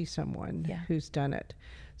unless you see someone who's done it.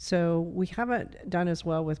 So we haven't done as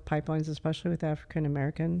well with pipelines, especially with African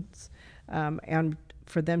Americans, and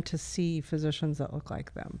for them to see physicians that look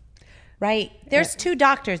like them. Right. There's two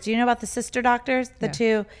doctors. Do you know about the sister doctors? The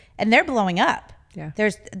two, and they're blowing up. Yeah.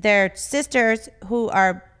 They're sisters who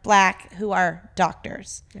are black who are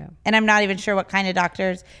doctors. Yeah. And I'm not even sure what kind of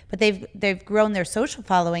doctors, but they've grown their social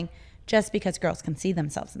following just because girls can see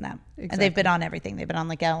themselves in them. Exactly. And they've been on everything. They've been on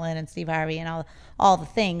like Ellen and Steve Harvey and all the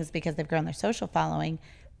things because they've grown their social following.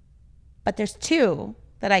 But there's two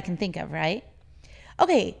that I can think of, right?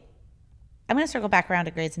 Okay. I'm going to circle back around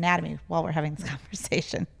to Grey's Anatomy while we're having this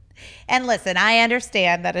conversation. And listen, I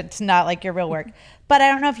understand that it's not like your real work, but I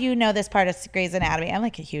don't know if you know this part of Grey's Anatomy. I'm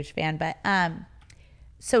like a huge fan, but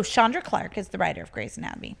so Chandra Clark is the writer of Grey's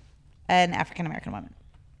Anatomy, an African-American woman.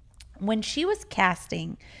 When she was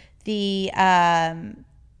casting the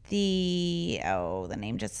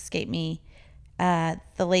name just escaped me, the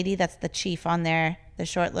lady that's the chief on there, the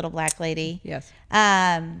short little black lady. Yes.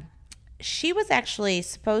 She was actually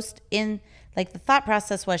the thought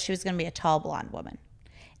process was she was going to be a tall blonde woman.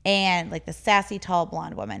 And like the sassy, tall,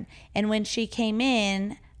 blonde woman. And when she came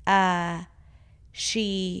in,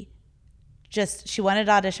 she wanted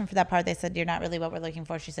to audition for that part. They said, you're not really what we're looking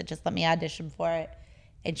for. She said, just let me audition for it.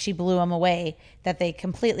 And she blew them away that they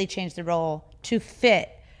completely changed the role to fit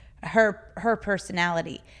her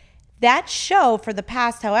personality. That show for the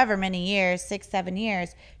past however many years, 6-7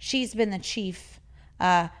 years, she's been the chief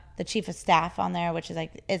of staff on there, which is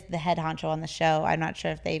the head honcho on the show. I'm not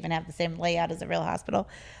sure if they even have the same layout as a real hospital,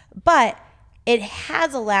 but it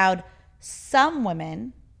has allowed some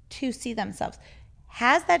women to see themselves.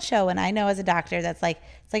 Has that show, and I know as a doctor, that's like,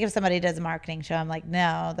 it's like if somebody does a marketing show, I'm like,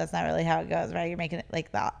 no, that's not really how it goes, right? You're making it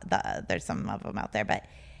like there's some of them out there, but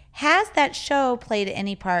has that show played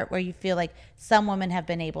any part where you feel like some women have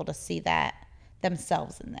been able to see that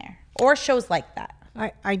themselves in there, or shows like that?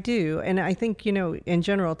 I do. And I think, in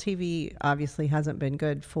general, TV obviously hasn't been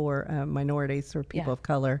good for minorities or people of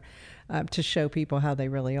color to show people how they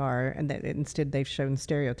really are. And that instead they've shown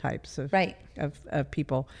stereotypes of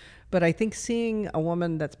people. But I think seeing a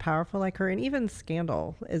woman that's powerful like her, and even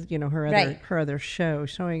Scandal is, her other show,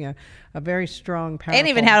 showing a very strong, powerful. And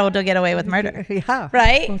even how to get away with murder. Yeah.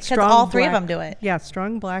 Right? Because all three of them do it. Yeah,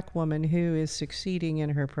 strong black woman who is succeeding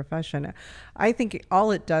in her profession. I think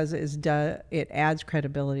all it does is it adds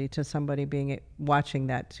credibility to somebody watching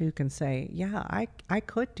that who can say, yeah, I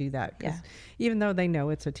could do that. Yeah. Even though they know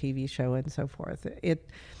it's a TV show and so forth.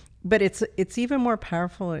 But it's even more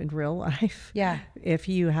powerful in real life. Yeah. If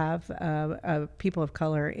you have people of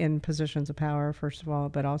color in positions of power, first of all,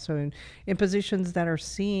 but also in positions that are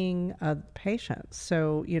seeing patients.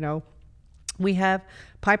 So, We have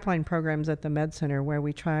pipeline programs at the Med Center where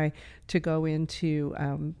we try to go into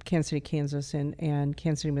Kansas City, Kansas and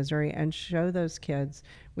Kansas City, Missouri and show those kids.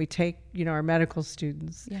 We take, our medical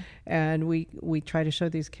students and we try to show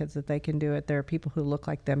these kids that they can do it. There are people who look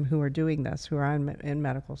like them who are doing this, who are in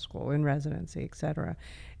medical school, in residency, et cetera.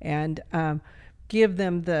 And give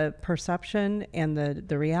them the perception and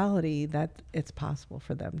the reality that it's possible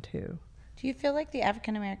for them too. Do you feel like the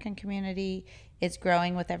African American community is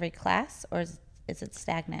growing with every class, or is it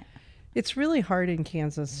stagnant? It's really hard in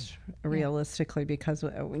Kansas, realistically, because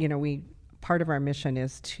part of our mission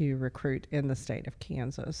is to recruit in the state of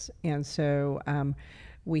Kansas, and so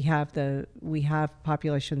we have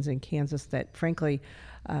populations in Kansas that, frankly,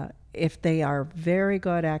 if they are very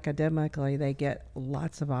good academically, they get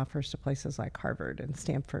lots of offers to places like Harvard and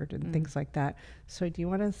Stanford and things like that. So, do you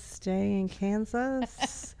want to stay in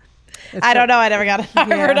Kansas? I don't know. I never got a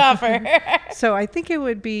Harvard offer. So I think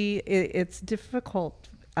it's difficult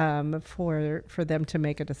for them to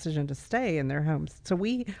make a decision to stay in their homes. So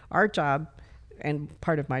our job, and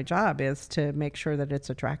part of my job, is to make sure that it's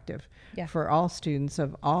attractive for all students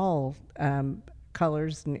of all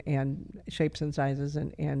colors and shapes and sizes,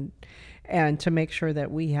 and to make sure that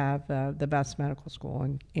we have the best medical school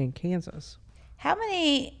in Kansas. How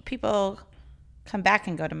many people come back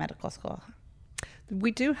and go to medical school?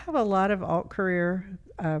 We do have a lot of alternative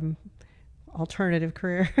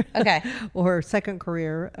career, or second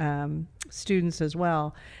career students as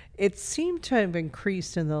well. It seemed to have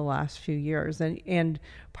increased in the last few years, and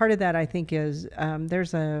part of that, I think, is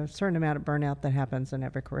there's a certain amount of burnout that happens in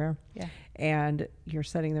every career. Yeah. And you're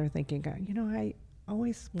sitting there thinking, I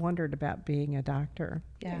always wondered about being a doctor.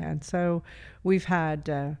 Yeah. And so we've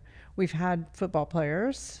had football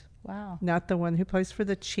players. Wow. Not the one who plays for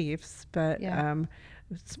the Chiefs, but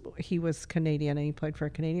he was Canadian and he played for a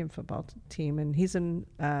Canadian football team, and he's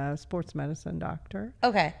a sports medicine doctor.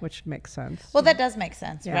 Okay. Which makes sense. Well, that does make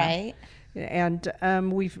sense, right? And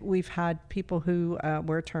we've had people who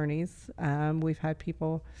were attorneys. We've had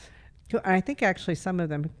people who, I think actually some of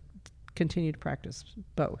them continue to practice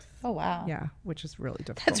both. Oh, wow. Yeah, which is really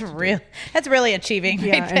difficult. That's really achieving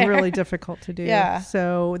right there. And really difficult to do. Yeah.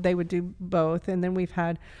 So they would do both. And then we've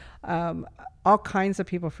had all kinds of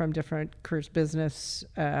people from different careers, business,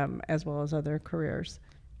 as well as other careers.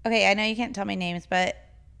 Okay, I know you can't tell me names, but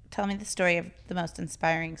tell me the story of the most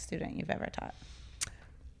inspiring student you've ever taught.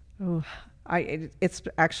 Oh, it's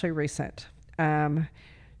actually recent.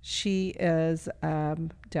 She is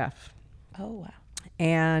deaf. Oh, wow.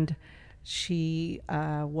 And she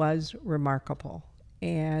was remarkable.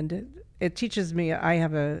 And it teaches me, I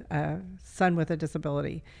have a son with a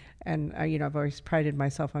disability, and I've always prided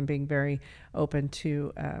myself on being very open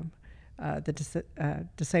to the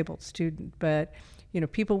disabled student. But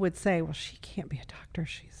people would say, well, she can't be a doctor,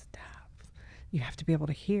 she's deaf. You have to be able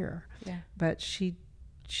to hear. Yeah. But she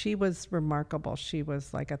was remarkable. She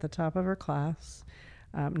was like at the top of her class.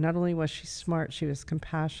 Not only was she smart, she was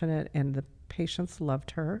compassionate, and the patients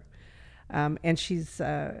loved her. And she's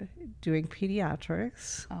doing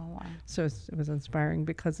pediatrics. Oh, wow. So it was inspiring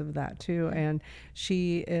because of that, too. And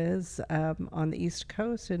she is on the East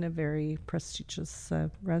Coast in a very prestigious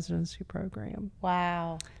residency program.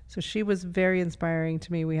 Wow. So she was very inspiring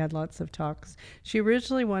to me. We had lots of talks. She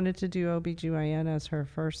originally wanted to do OB/GYN as her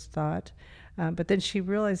first thought. But then she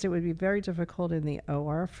realized it would be very difficult in the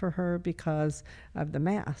OR for her because of the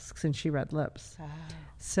masks, and she read lips. Ah.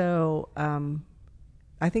 So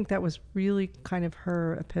I think that was really kind of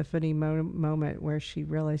her epiphany moment where she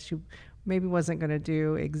realized she maybe wasn't going to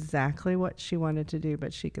do exactly what she wanted to do,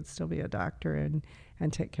 but she could still be a doctor and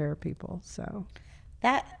take care of people. So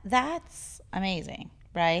that's amazing,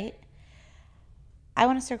 right? I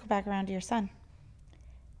want to circle back around to your son.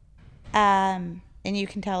 And you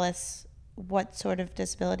can tell us what sort of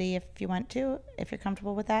disability if you want to, if you're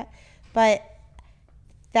comfortable with that. But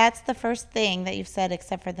that's the first thing that you've said,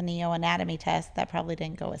 except for the neoanatomy test, that probably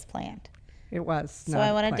didn't go as planned. It was. So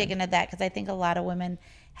I want to dig into that, because I think a lot of women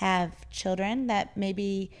have children that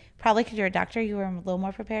maybe, probably because you're a doctor, you were a little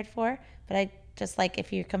more prepared for. But I just like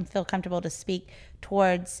if you feel comfortable to speak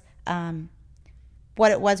towards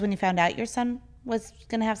what it was when you found out your son was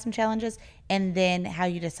going to have some challenges, and then how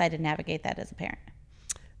you decided to navigate that as a parent.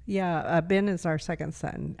 Yeah, Ben is our second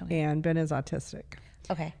son, and Ben is autistic.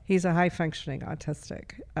 Okay. He's a high-functioning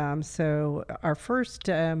autistic. So our first,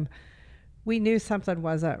 we knew something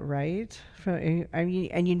wasn't right.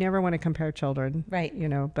 And you never want to compare children. Right.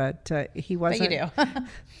 But he wasn't. But you do.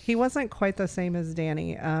 He wasn't quite the same as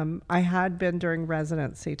Danny. I had been during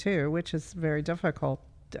residency, too, which is very difficult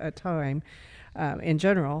time in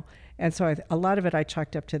general. And so a lot of it I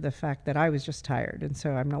chalked up to the fact that I was just tired. And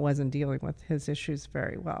so I wasn't dealing with his issues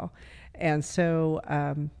very well. And so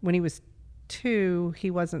when he was 2, he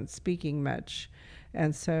wasn't speaking much.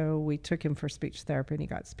 And so we took him for speech therapy, and he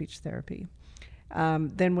got speech therapy.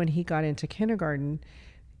 Then when he got into kindergarten,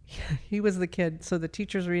 he was the kid. So the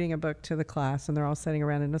teacher's reading a book to the class, and they're all sitting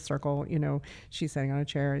around in a circle. She's sitting on a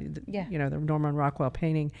chair, the Norman Rockwell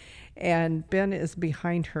painting. And Ben is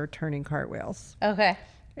behind her turning cartwheels. Okay.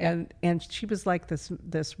 And she was like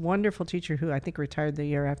this wonderful teacher who I think retired the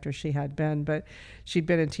year after she had Ben, but she'd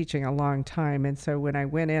been in teaching a long time. And so when I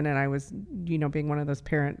went in and I was, being one of those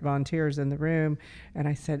parent volunteers in the room, and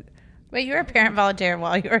I said, wait, you were a parent volunteer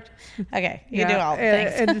while you were, okay, you do all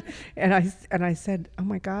the things. and I said, oh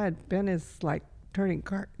my God, Ben is like turning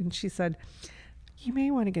cart. And she said, you may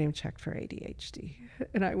want to get him checked for ADHD.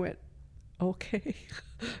 And I went, okay.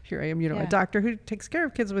 Here I am, a doctor who takes care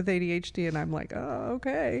of kids with ADHD. And I'm like, oh,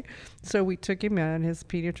 okay. So we took him in. His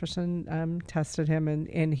pediatrician tested him,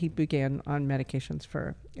 and he began on medications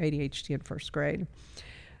for ADHD in first grade.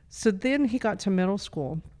 So then he got to middle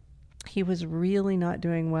school. He was really not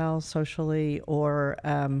doing well socially or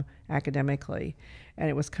academically. And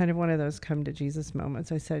it was kind of one of those come to Jesus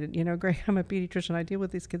moments. I said, Greg, I'm a pediatrician. I deal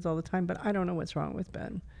with these kids all the time, but I don't know what's wrong with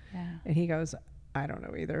Ben. Yeah. And he goes, I don't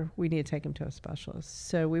know either. We need to take him to a specialist.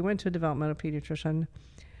 So we went to a developmental pediatrician,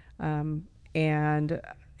 and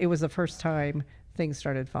it was the first time things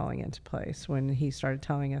started falling into place when he started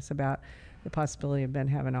telling us about the possibility of Ben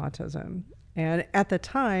having autism. And at the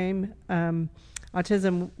time,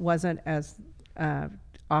 autism wasn't as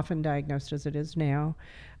often diagnosed as it is now.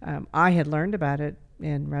 I had learned about it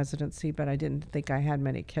in residency, but I didn't think I had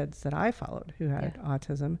many kids that I followed who had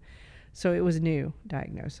autism. So it was new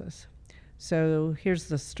diagnosis. So here's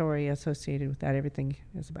the story associated with that. Everything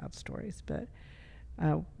is about stories. But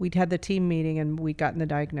we'd had the team meeting, and we'd gotten the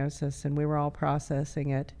diagnosis, and we were all processing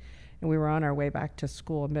it. And we were on our way back to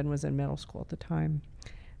school, and Ben was in middle school at the time.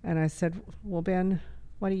 And I said, well, Ben,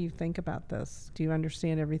 what do you think about this? Do you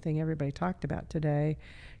understand everything everybody talked about today?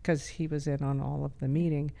 Because he was in on all of the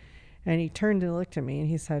meeting. And he turned and looked at me, and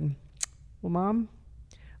he said, well, Mom,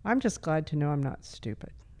 I'm just glad to know I'm not stupid.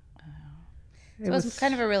 So it was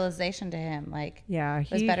kind of a realization to him, like,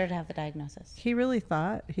 it was better to have the diagnosis. He really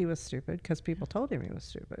thought he was stupid because people told him he was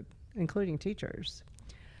stupid, including teachers,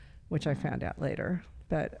 which I found out later.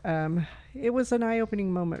 But it was an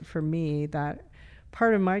eye-opening moment for me that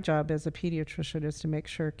part of my job as a pediatrician is to make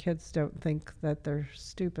sure kids don't think that they're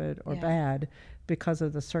stupid or bad because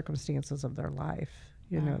of the circumstances of their life.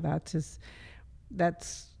 That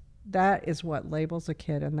is what labels a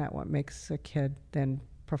kid, and that what makes a kid then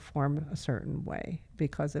perform a certain way,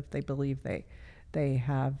 because if they believe they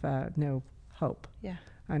have no hope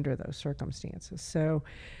under those circumstances. So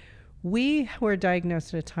we were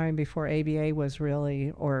diagnosed at a time before ABA was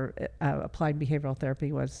really, or applied behavioral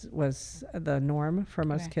therapy was the norm for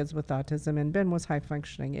most kids with autism, and Ben was high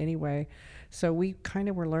functioning anyway. So we kind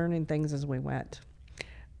of were learning things as we went.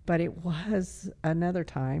 But it was another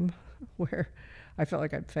time where I felt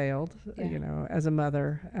like I'd failed, as a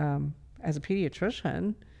mother, as a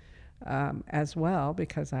pediatrician as well,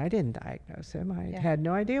 because I didn't diagnose him. I had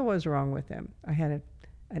no idea what was wrong with him. I had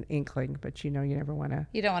an inkling, but you never want to.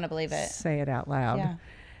 You don't want to believe it. Say it out loud.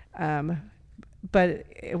 Yeah. But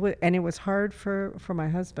it was hard for my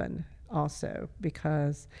husband also,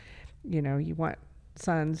 because you want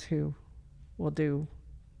sons who will do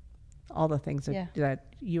all the things that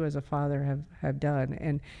you as a father have done,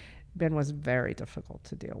 and Ben was very difficult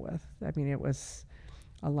to deal with. I mean, it was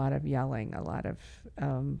a lot of yelling, a lot of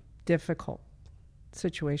difficult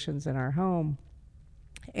situations in our home.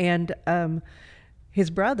 And his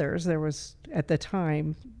brothers, there was at the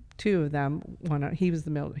time 2 of them. He's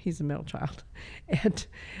the middle child, and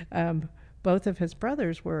both of his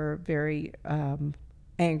brothers were very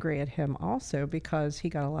angry at him also, because he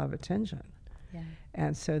got a lot of attention. Yeah.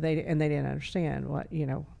 And so they didn't understand what.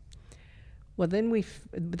 Well,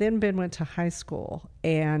 then Ben went to high school,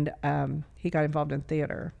 and he got involved in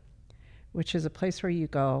theater, which is a place where you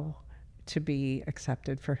go to be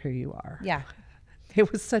accepted for who you are. Yeah. It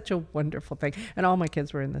was such a wonderful thing. And all my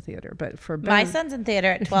kids were in the theater. But for Ben, my son's in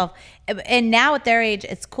theater at 12. And now at their age,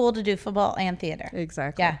 it's cool to do football and theater.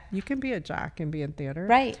 Exactly. Yeah. You can be a jock and be in theater.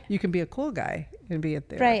 Right. You can be a cool guy and be in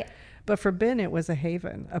theater. Right. But for Ben, it was a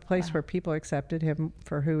haven, a place where people accepted him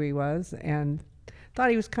for who he was and thought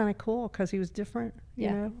he was kind of cool because he was different, you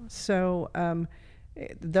know? So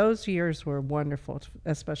those years were wonderful,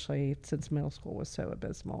 especially since middle school was so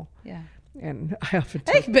abysmal. Yeah. And I often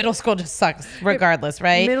I think middle school just sucks regardless,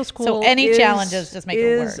 right? Middle school, so any challenges just make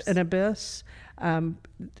it worse. Is an abyss. And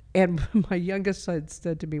my youngest son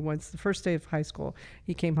said to me once, the first day of high school,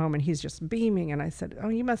 he came home and he's just beaming. And I said, "Oh,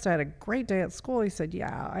 you must have had a great day at school." He said,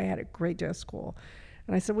 "Yeah, I had a great day at school."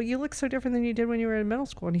 And I said, "Well, you look so different than you did when you were in middle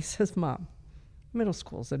school." And he says, "Mom, middle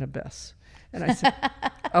school's an abyss." And I said,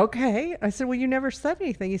 "Okay." I said, "Well, you never said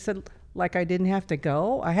anything." He said, "Like I didn't have to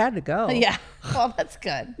go? I had to go." Yeah. Well, that's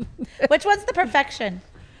good. Which one's the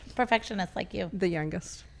perfectionist like you? The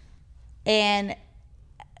youngest. And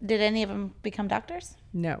did any of them become doctors?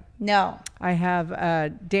 No. No. I have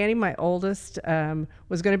Danny, my oldest,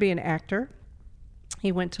 was going to be an actor.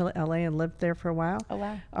 He went to LA and lived there for a while. Oh,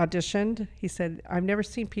 wow. Auditioned. He said, "I've never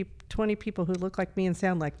seen 20 people who look like me and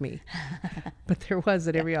sound like me." But there was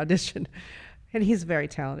at every audition. And he's a very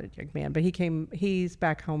talented young man. But he's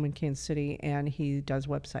back home in Kansas City, and he does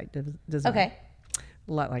website design. Okay.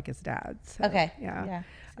 A lot like his dad. So, Okay. Yeah.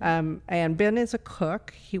 And Ben is a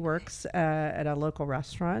cook. He works at a local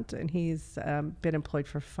restaurant, and he's been employed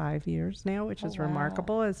for 5 years now, which is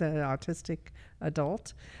remarkable as an autistic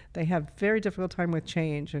adult. They have very difficult time with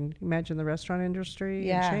change, and imagine the restaurant industry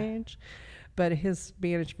and change. But his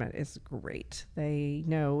management is great. They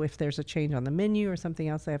know if there's a change on the menu or something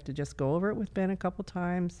else, they have to just go over it with Ben a couple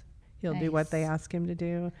times. He'll do what they ask him to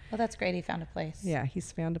do. Well, that's great. He found a place. Yeah,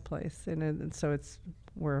 he's found a place, and so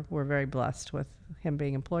we're very blessed with him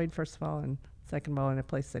being employed, first of all, and second of all, in a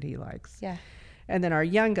place that he likes. Yeah. And then our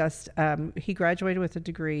youngest, he graduated with a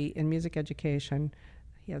degree in music education.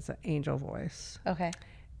 He has an angel voice. Okay.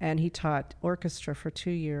 And he taught orchestra for 2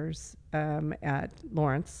 years at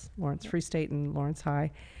Lawrence Free State and Lawrence High.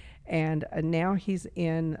 And now he's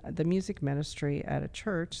in the music ministry at a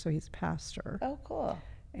church, so he's pastor. Oh, cool.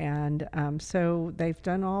 And so they've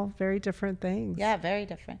done all very different things. Yeah, very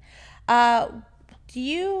different.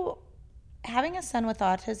 Having a son with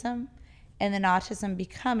autism and then autism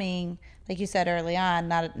becoming, like you said early on,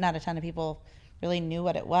 not a ton of people really knew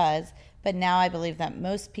what it was, but now I believe that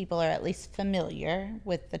most people are at least familiar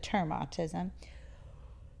with the term autism.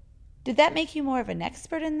 Did that make you more of an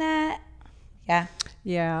expert in that? Yeah.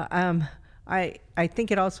 Yeah. I think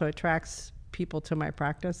it also attracts people to my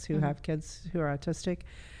practice who have kids who are autistic.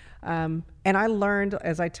 And I learned,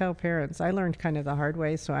 as I tell parents, I learned kind of the hard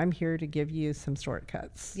way. So I'm here to give you some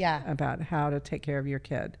shortcuts about how to take care of your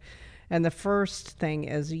kid. And the first thing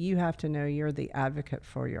is you have to know you're the advocate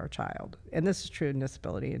for your child. And this is true in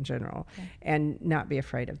disability in general. And not be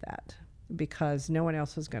afraid of that, because no one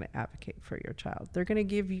else is going to advocate for your child. They're going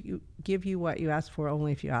to give you what you ask for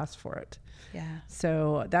only if you ask for it. Yeah.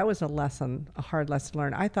 So that was a hard lesson to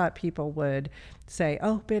learn. I thought people would say,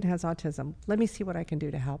 "Oh, Ben has autism. Let me see what I can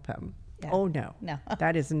do to help him." Yeah. Oh, no.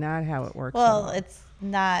 That is not how it works. Well, it's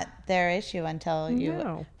not their issue until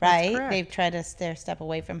you, right? They've tried to step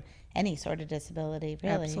away from any sort of disability,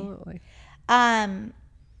 really. Absolutely.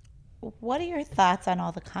 What are your thoughts on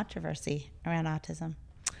all the controversy around autism?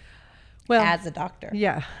 Well, as a doctor.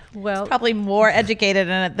 Yeah. Well, it's probably more educated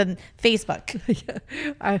in it than Facebook.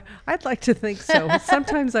 Yeah, I'd like to think so.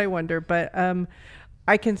 Sometimes I wonder, but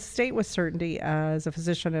I can state with certainty as a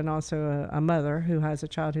physician and also a mother who has a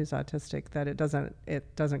child who's autistic that it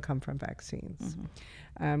doesn't come from vaccines.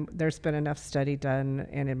 There's been enough study done,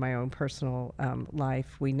 and in my own personal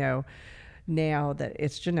life, we know now that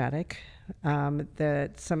it's genetic.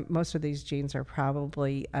 That most of these genes are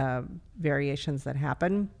probably variations that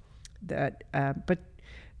happen. But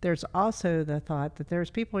there's also the thought that there's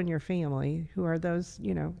people in your family who are those,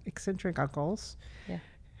 eccentric uncles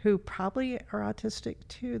who probably are autistic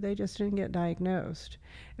too. They just didn't get diagnosed.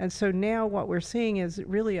 And so now what we're seeing is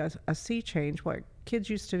really a sea change. What kids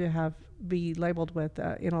used to be labeled with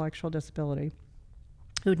intellectual disability,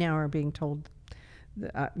 who now are being told,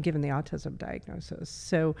 given the autism diagnosis.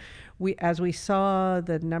 So as we saw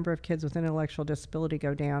the number of kids with intellectual disability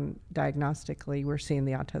go down diagnostically, we're seeing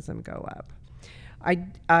the autism go up.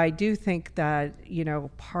 I do think that,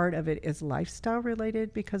 part of it is lifestyle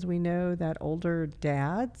related, because we know that older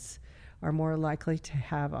dads are more likely to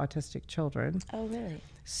have autistic children. Oh, really?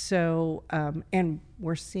 So, and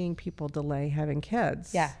we're seeing people delay having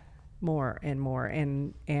kids more and more.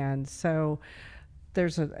 And so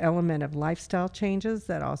there's an element of lifestyle changes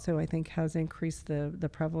that also, I think, has increased the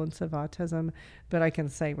prevalence of autism. But I can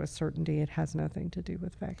say with certainty it has nothing to do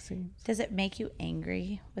with vaccines. Does it make you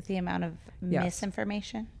angry with the amount of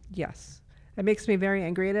misinformation? Yes. It makes me very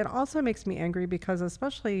angry. And it also makes me angry because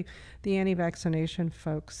especially the anti-vaccination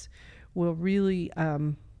folks will really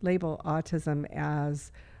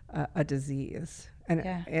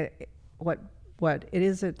what what it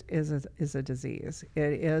is a disease.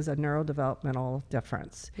 It is a neurodevelopmental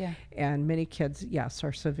difference. Yeah. And many kids, yes,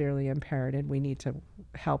 are severely impaired, and we need to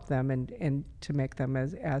help them and to make them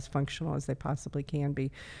as functional as they possibly can be.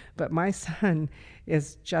 But my son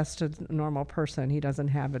is just a normal person. He doesn't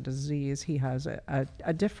have a disease. He has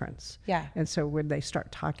a difference. Yeah. And so when they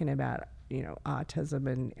start talking about, autism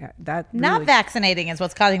and that Not really, vaccinating is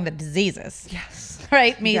what's causing the diseases. Yes.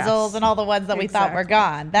 Right? Measles Yes. and all the ones that we thought were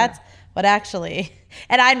Exactly. gone. That's what actually,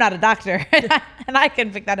 and I'm not a doctor, and I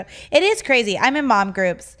can pick that up. It is crazy. I'm in mom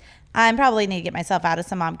groups. I probably need to get myself out of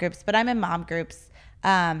some mom groups, but I'm in mom groups.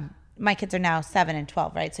 My kids are now 7 and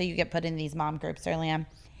 12, right? So you get put in these mom groups early on.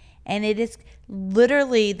 And it is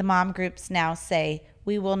literally the mom groups now say,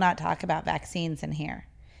 we will not talk about vaccines in here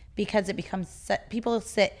because it becomes, people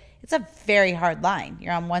sit, it's a very hard line.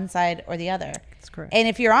 You're on one side or the other. That's correct. And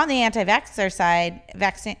if you're on the anti-vaxxer side,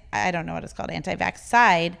 I don't know what it's called, anti-vax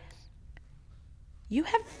side, you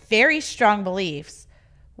have very strong beliefs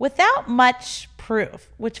without much proof,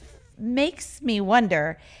 which makes me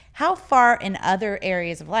wonder how far in other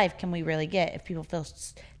areas of life can we really get if people feel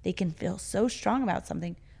they can feel so strong about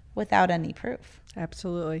something without any proof.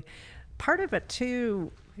 Absolutely. Part of it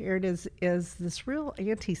too, here it is this real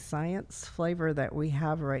anti-science flavor that we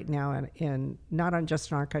have right now in not on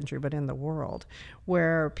just in our country, but in the world,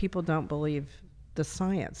 where people don't believe the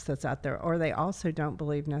science that's out there, or they also don't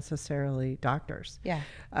believe necessarily doctors. Yeah.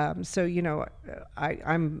 So,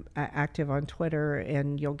 I'm active on Twitter,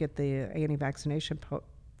 and you'll get the anti-vaccination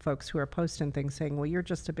folks who are posting things saying, well, you're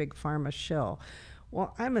just a big pharma shill.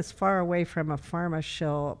 Well, I'm as far away from a pharma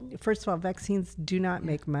shill. First of all, vaccines do not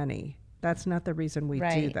make money. That's not the reason we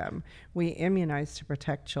do them. We immunize to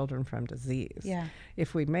protect children from disease. Yeah.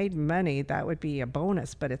 If we made money, that would be a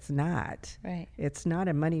bonus, but it's not. Right. It's not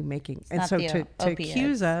a money making. It's and not so the to opiates.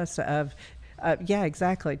 accuse us of, yeah,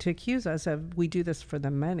 exactly. To accuse us of we do this for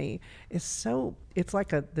the money is so, it's like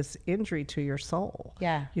this injury to your soul.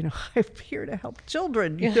 Yeah. I'm here to help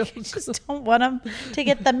children. You just don't want them to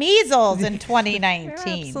get the measles in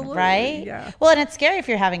 2019, Absolutely, right? yeah. Well, and it's scary if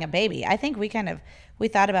you're having a baby. I think we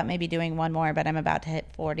thought about maybe doing one more, but I'm about to hit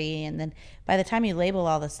 40. And then by the time you label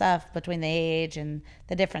all the stuff between the age and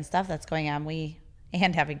the different stuff that's going on,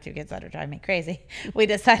 and having 2 kids that are driving me crazy, we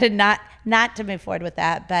decided not to move forward with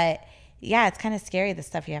that. But yeah, it's kind of scary, the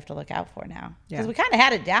stuff you have to look out for now. Because we kind of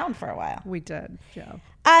had it down for a while. We did, yeah.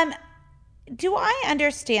 Do I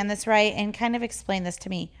understand this right? And kind of explain this to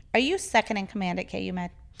me. Are you second in command at KU Med?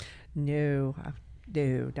 No.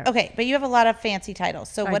 Okay, but you have a lot of fancy titles.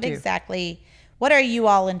 So what are you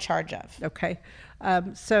all in charge of? Okay.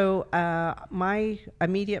 So my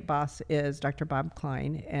immediate boss is Dr. Bob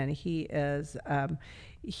Klein, and he's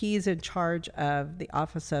in charge of the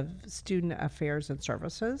Office of Student Affairs and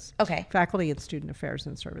Services. Okay. Faculty and Student Affairs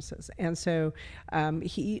and Services. And so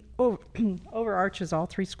he overarches all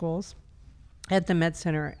 3 schools at the Med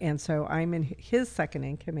Center, and so I'm in his second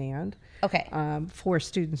in command. Okay. For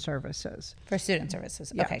student services. For student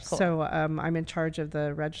services. Yeah. Okay, cool. So I'm in charge of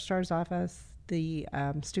the registrar's office, the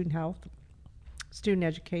student health, student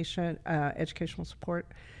education, educational support,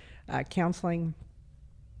 counseling,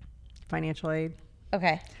 financial aid,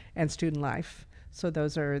 okay, and student life. So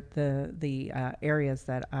those are the areas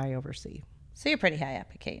that I oversee. So you're pretty high up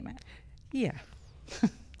at KU Med. Yeah.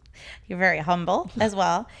 You're very humble as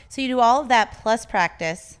well. So you do all of that plus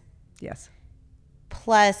practice. Yes.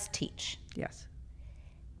 Plus teach. Yes.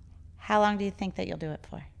 How long do you think that you'll do it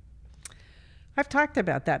for? I've talked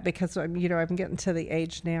about that because I'm getting to the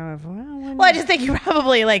age now of I just think you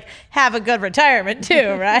probably have a good retirement too,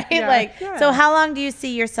 right? Yeah. So how long do you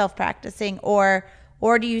see yourself practicing, or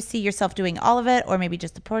do you see yourself doing all of it, or maybe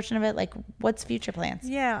just a portion of it? What's future plans?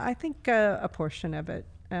 Yeah, I think a portion of it.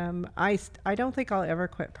 I don't think I'll ever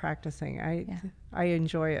quit practicing. I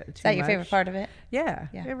enjoy it too much. Is that your favorite part of it? Yeah,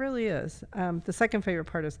 it really is. The second favorite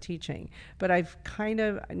part is teaching, but I've kind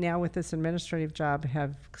of now with this administrative job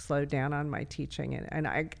have slowed down on my teaching, and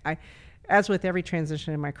I as with every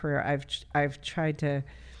transition in my career, I've tried to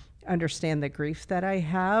understand the grief that I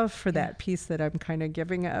have for that piece that I'm kind of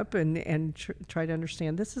giving up, and try to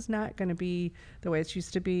understand this is not going to be the way it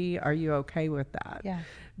used to be. Are you okay with that? Yeah.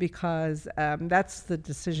 Because that's the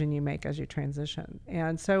decision you make as you transition.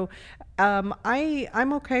 And so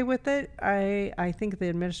I'm okay with it. I think the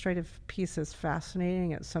administrative piece is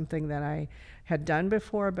fascinating. It's something that I had done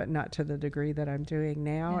before, but not to the degree that I'm doing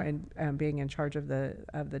now. And being in charge of the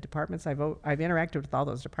departments, I've interacted with all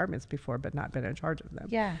those departments before, but not been in charge of them.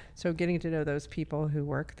 Yeah. So getting to know those people who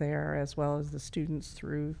work there, as well as the students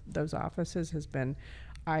through those offices, has been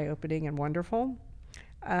eye-opening and wonderful.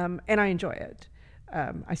 And I enjoy it.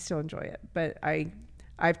 I still enjoy it, but I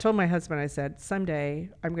I've told my husband, I said, someday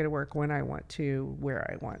I'm going to work when I want to, where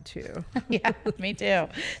I want to. Yeah, me too.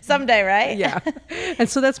 Someday, right? Yeah. And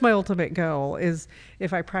so that's my ultimate goal is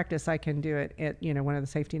if I practice, I can do it at, one of the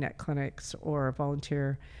safety net clinics or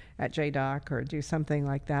volunteer at JDoc or do something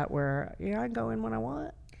like that where, I can go in when I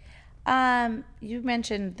want. You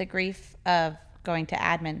mentioned the grief of going to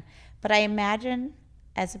admin, but I imagine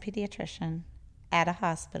as a pediatrician at a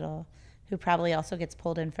hospital who probably also gets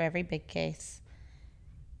pulled in for every big case,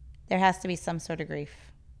 there has to be some sort of grief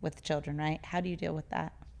with children, right? How do you deal with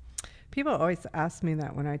that? People always ask me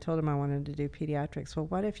that when I told them I wanted to do pediatrics. Well,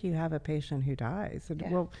 what if you have a patient who dies? And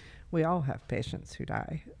well, we all have patients who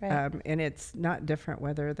die. Right. And it's not different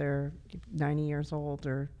whether they're 90 years old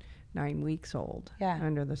or 9 weeks old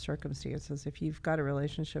under the circumstances. If you've got a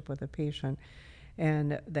relationship with a patient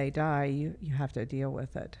and they die, you have to deal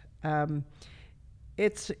with it.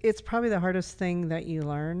 It's probably the hardest thing that you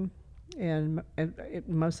learn. And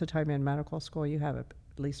most of the time in medical school, you have at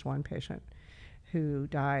least one patient who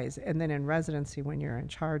dies. And then in residency, when you're in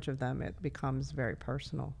charge of them, it becomes very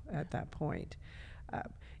personal at that point.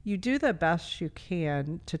 You do the best you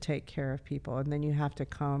can to take care of people, and then you have to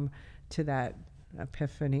come to that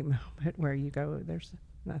epiphany moment where you go, there's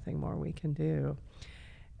nothing more we can do.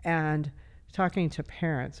 And talking to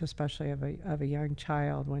parents, especially of a young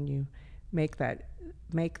child, when you make that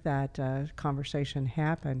conversation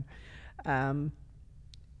happen,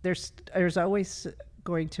 there's always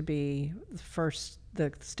going to be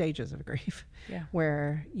the stages of grief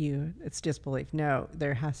where it's disbelief. No,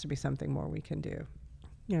 there has to be something more we can do.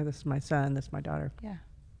 This is my son, this is my daughter. Yeah.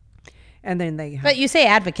 And then but you say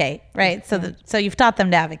advocate, right? So you've taught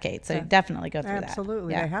them to advocate. So you definitely go through that.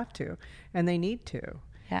 Absolutely, they have to, and they need to.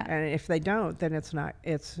 Yeah. And if they don't, then it's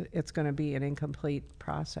going to be an incomplete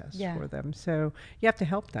process for them. So you have to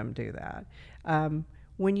help them do that.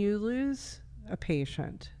 When you lose a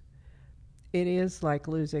patient, it is like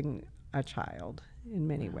losing a child in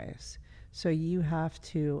many ways. So you have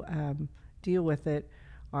to deal with it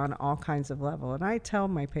on all kinds of levels. And I tell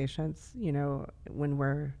my patients, when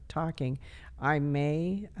we're talking, I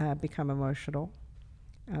may become emotional.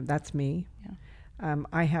 That's me. Yeah.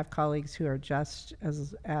 I have colleagues who are just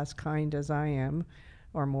as kind as I am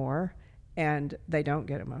or more, and they don't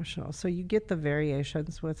get emotional. So you get the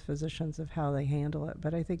variations with physicians of how they handle it.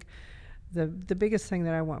 But I think the biggest thing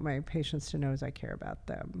that I want my patients to know is I care about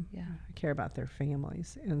them. Yeah. I care about their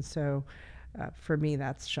families. And so for me,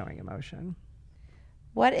 that's showing emotion.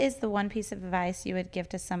 What is the one piece of advice you would give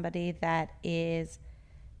to somebody that is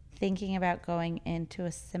thinking about going into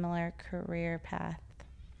a similar career path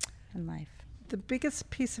in life? The biggest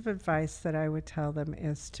piece of advice that I would tell them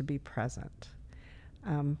is to be present.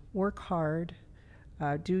 Work hard,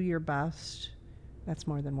 do your best. That's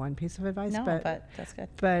more than one piece of advice. No, but that's good.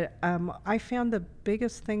 But I found the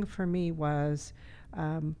biggest thing for me was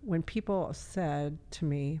when people said to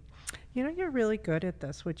me, you're really good at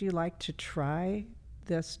this. Would you like to try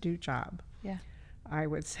this new job? Yeah. I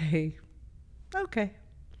would say, okay.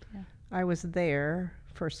 Yeah. I was there,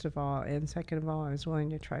 first of all, and second of all, I was willing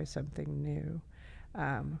to try something new.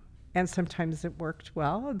 And sometimes it worked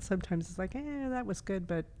well, and sometimes it's like, that was good,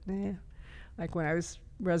 but Like when I was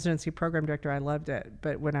residency program director, I loved it,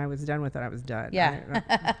 but when I was done with it, I was done. Yeah.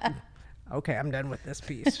 Okay, I'm done with this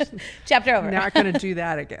piece. Chapter over. Not going to do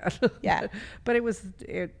that again. Yeah. But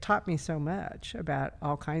it taught me so much about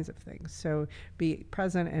all kinds of things. So be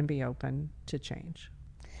present and be open to change.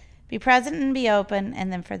 Be present and be open,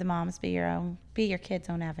 and then for the moms, be your kid's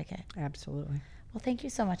own advocate. Absolutely. Well, thank you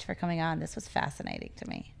so much for coming on. This was fascinating to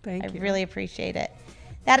me. Thank you. I really appreciate it.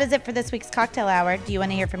 That is it for this week's Cocktail Hour. Do you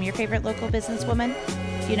want to hear from your favorite local businesswoman?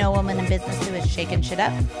 Do you know a woman in business who is shaking shit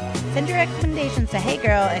up? Send your recommendations to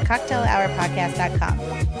heygirl@cocktailhourpodcast.com.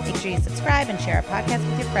 Make sure you subscribe and share our podcast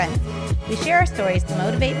with your friends. We share our stories to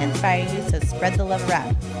motivate and inspire you, so spread the love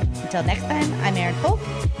around. Until next time, I'm Erin Polk.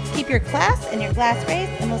 Keep your class and your glass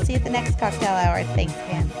raised, and we'll see you at the next Cocktail Hour. Thanks,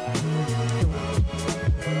 Pam.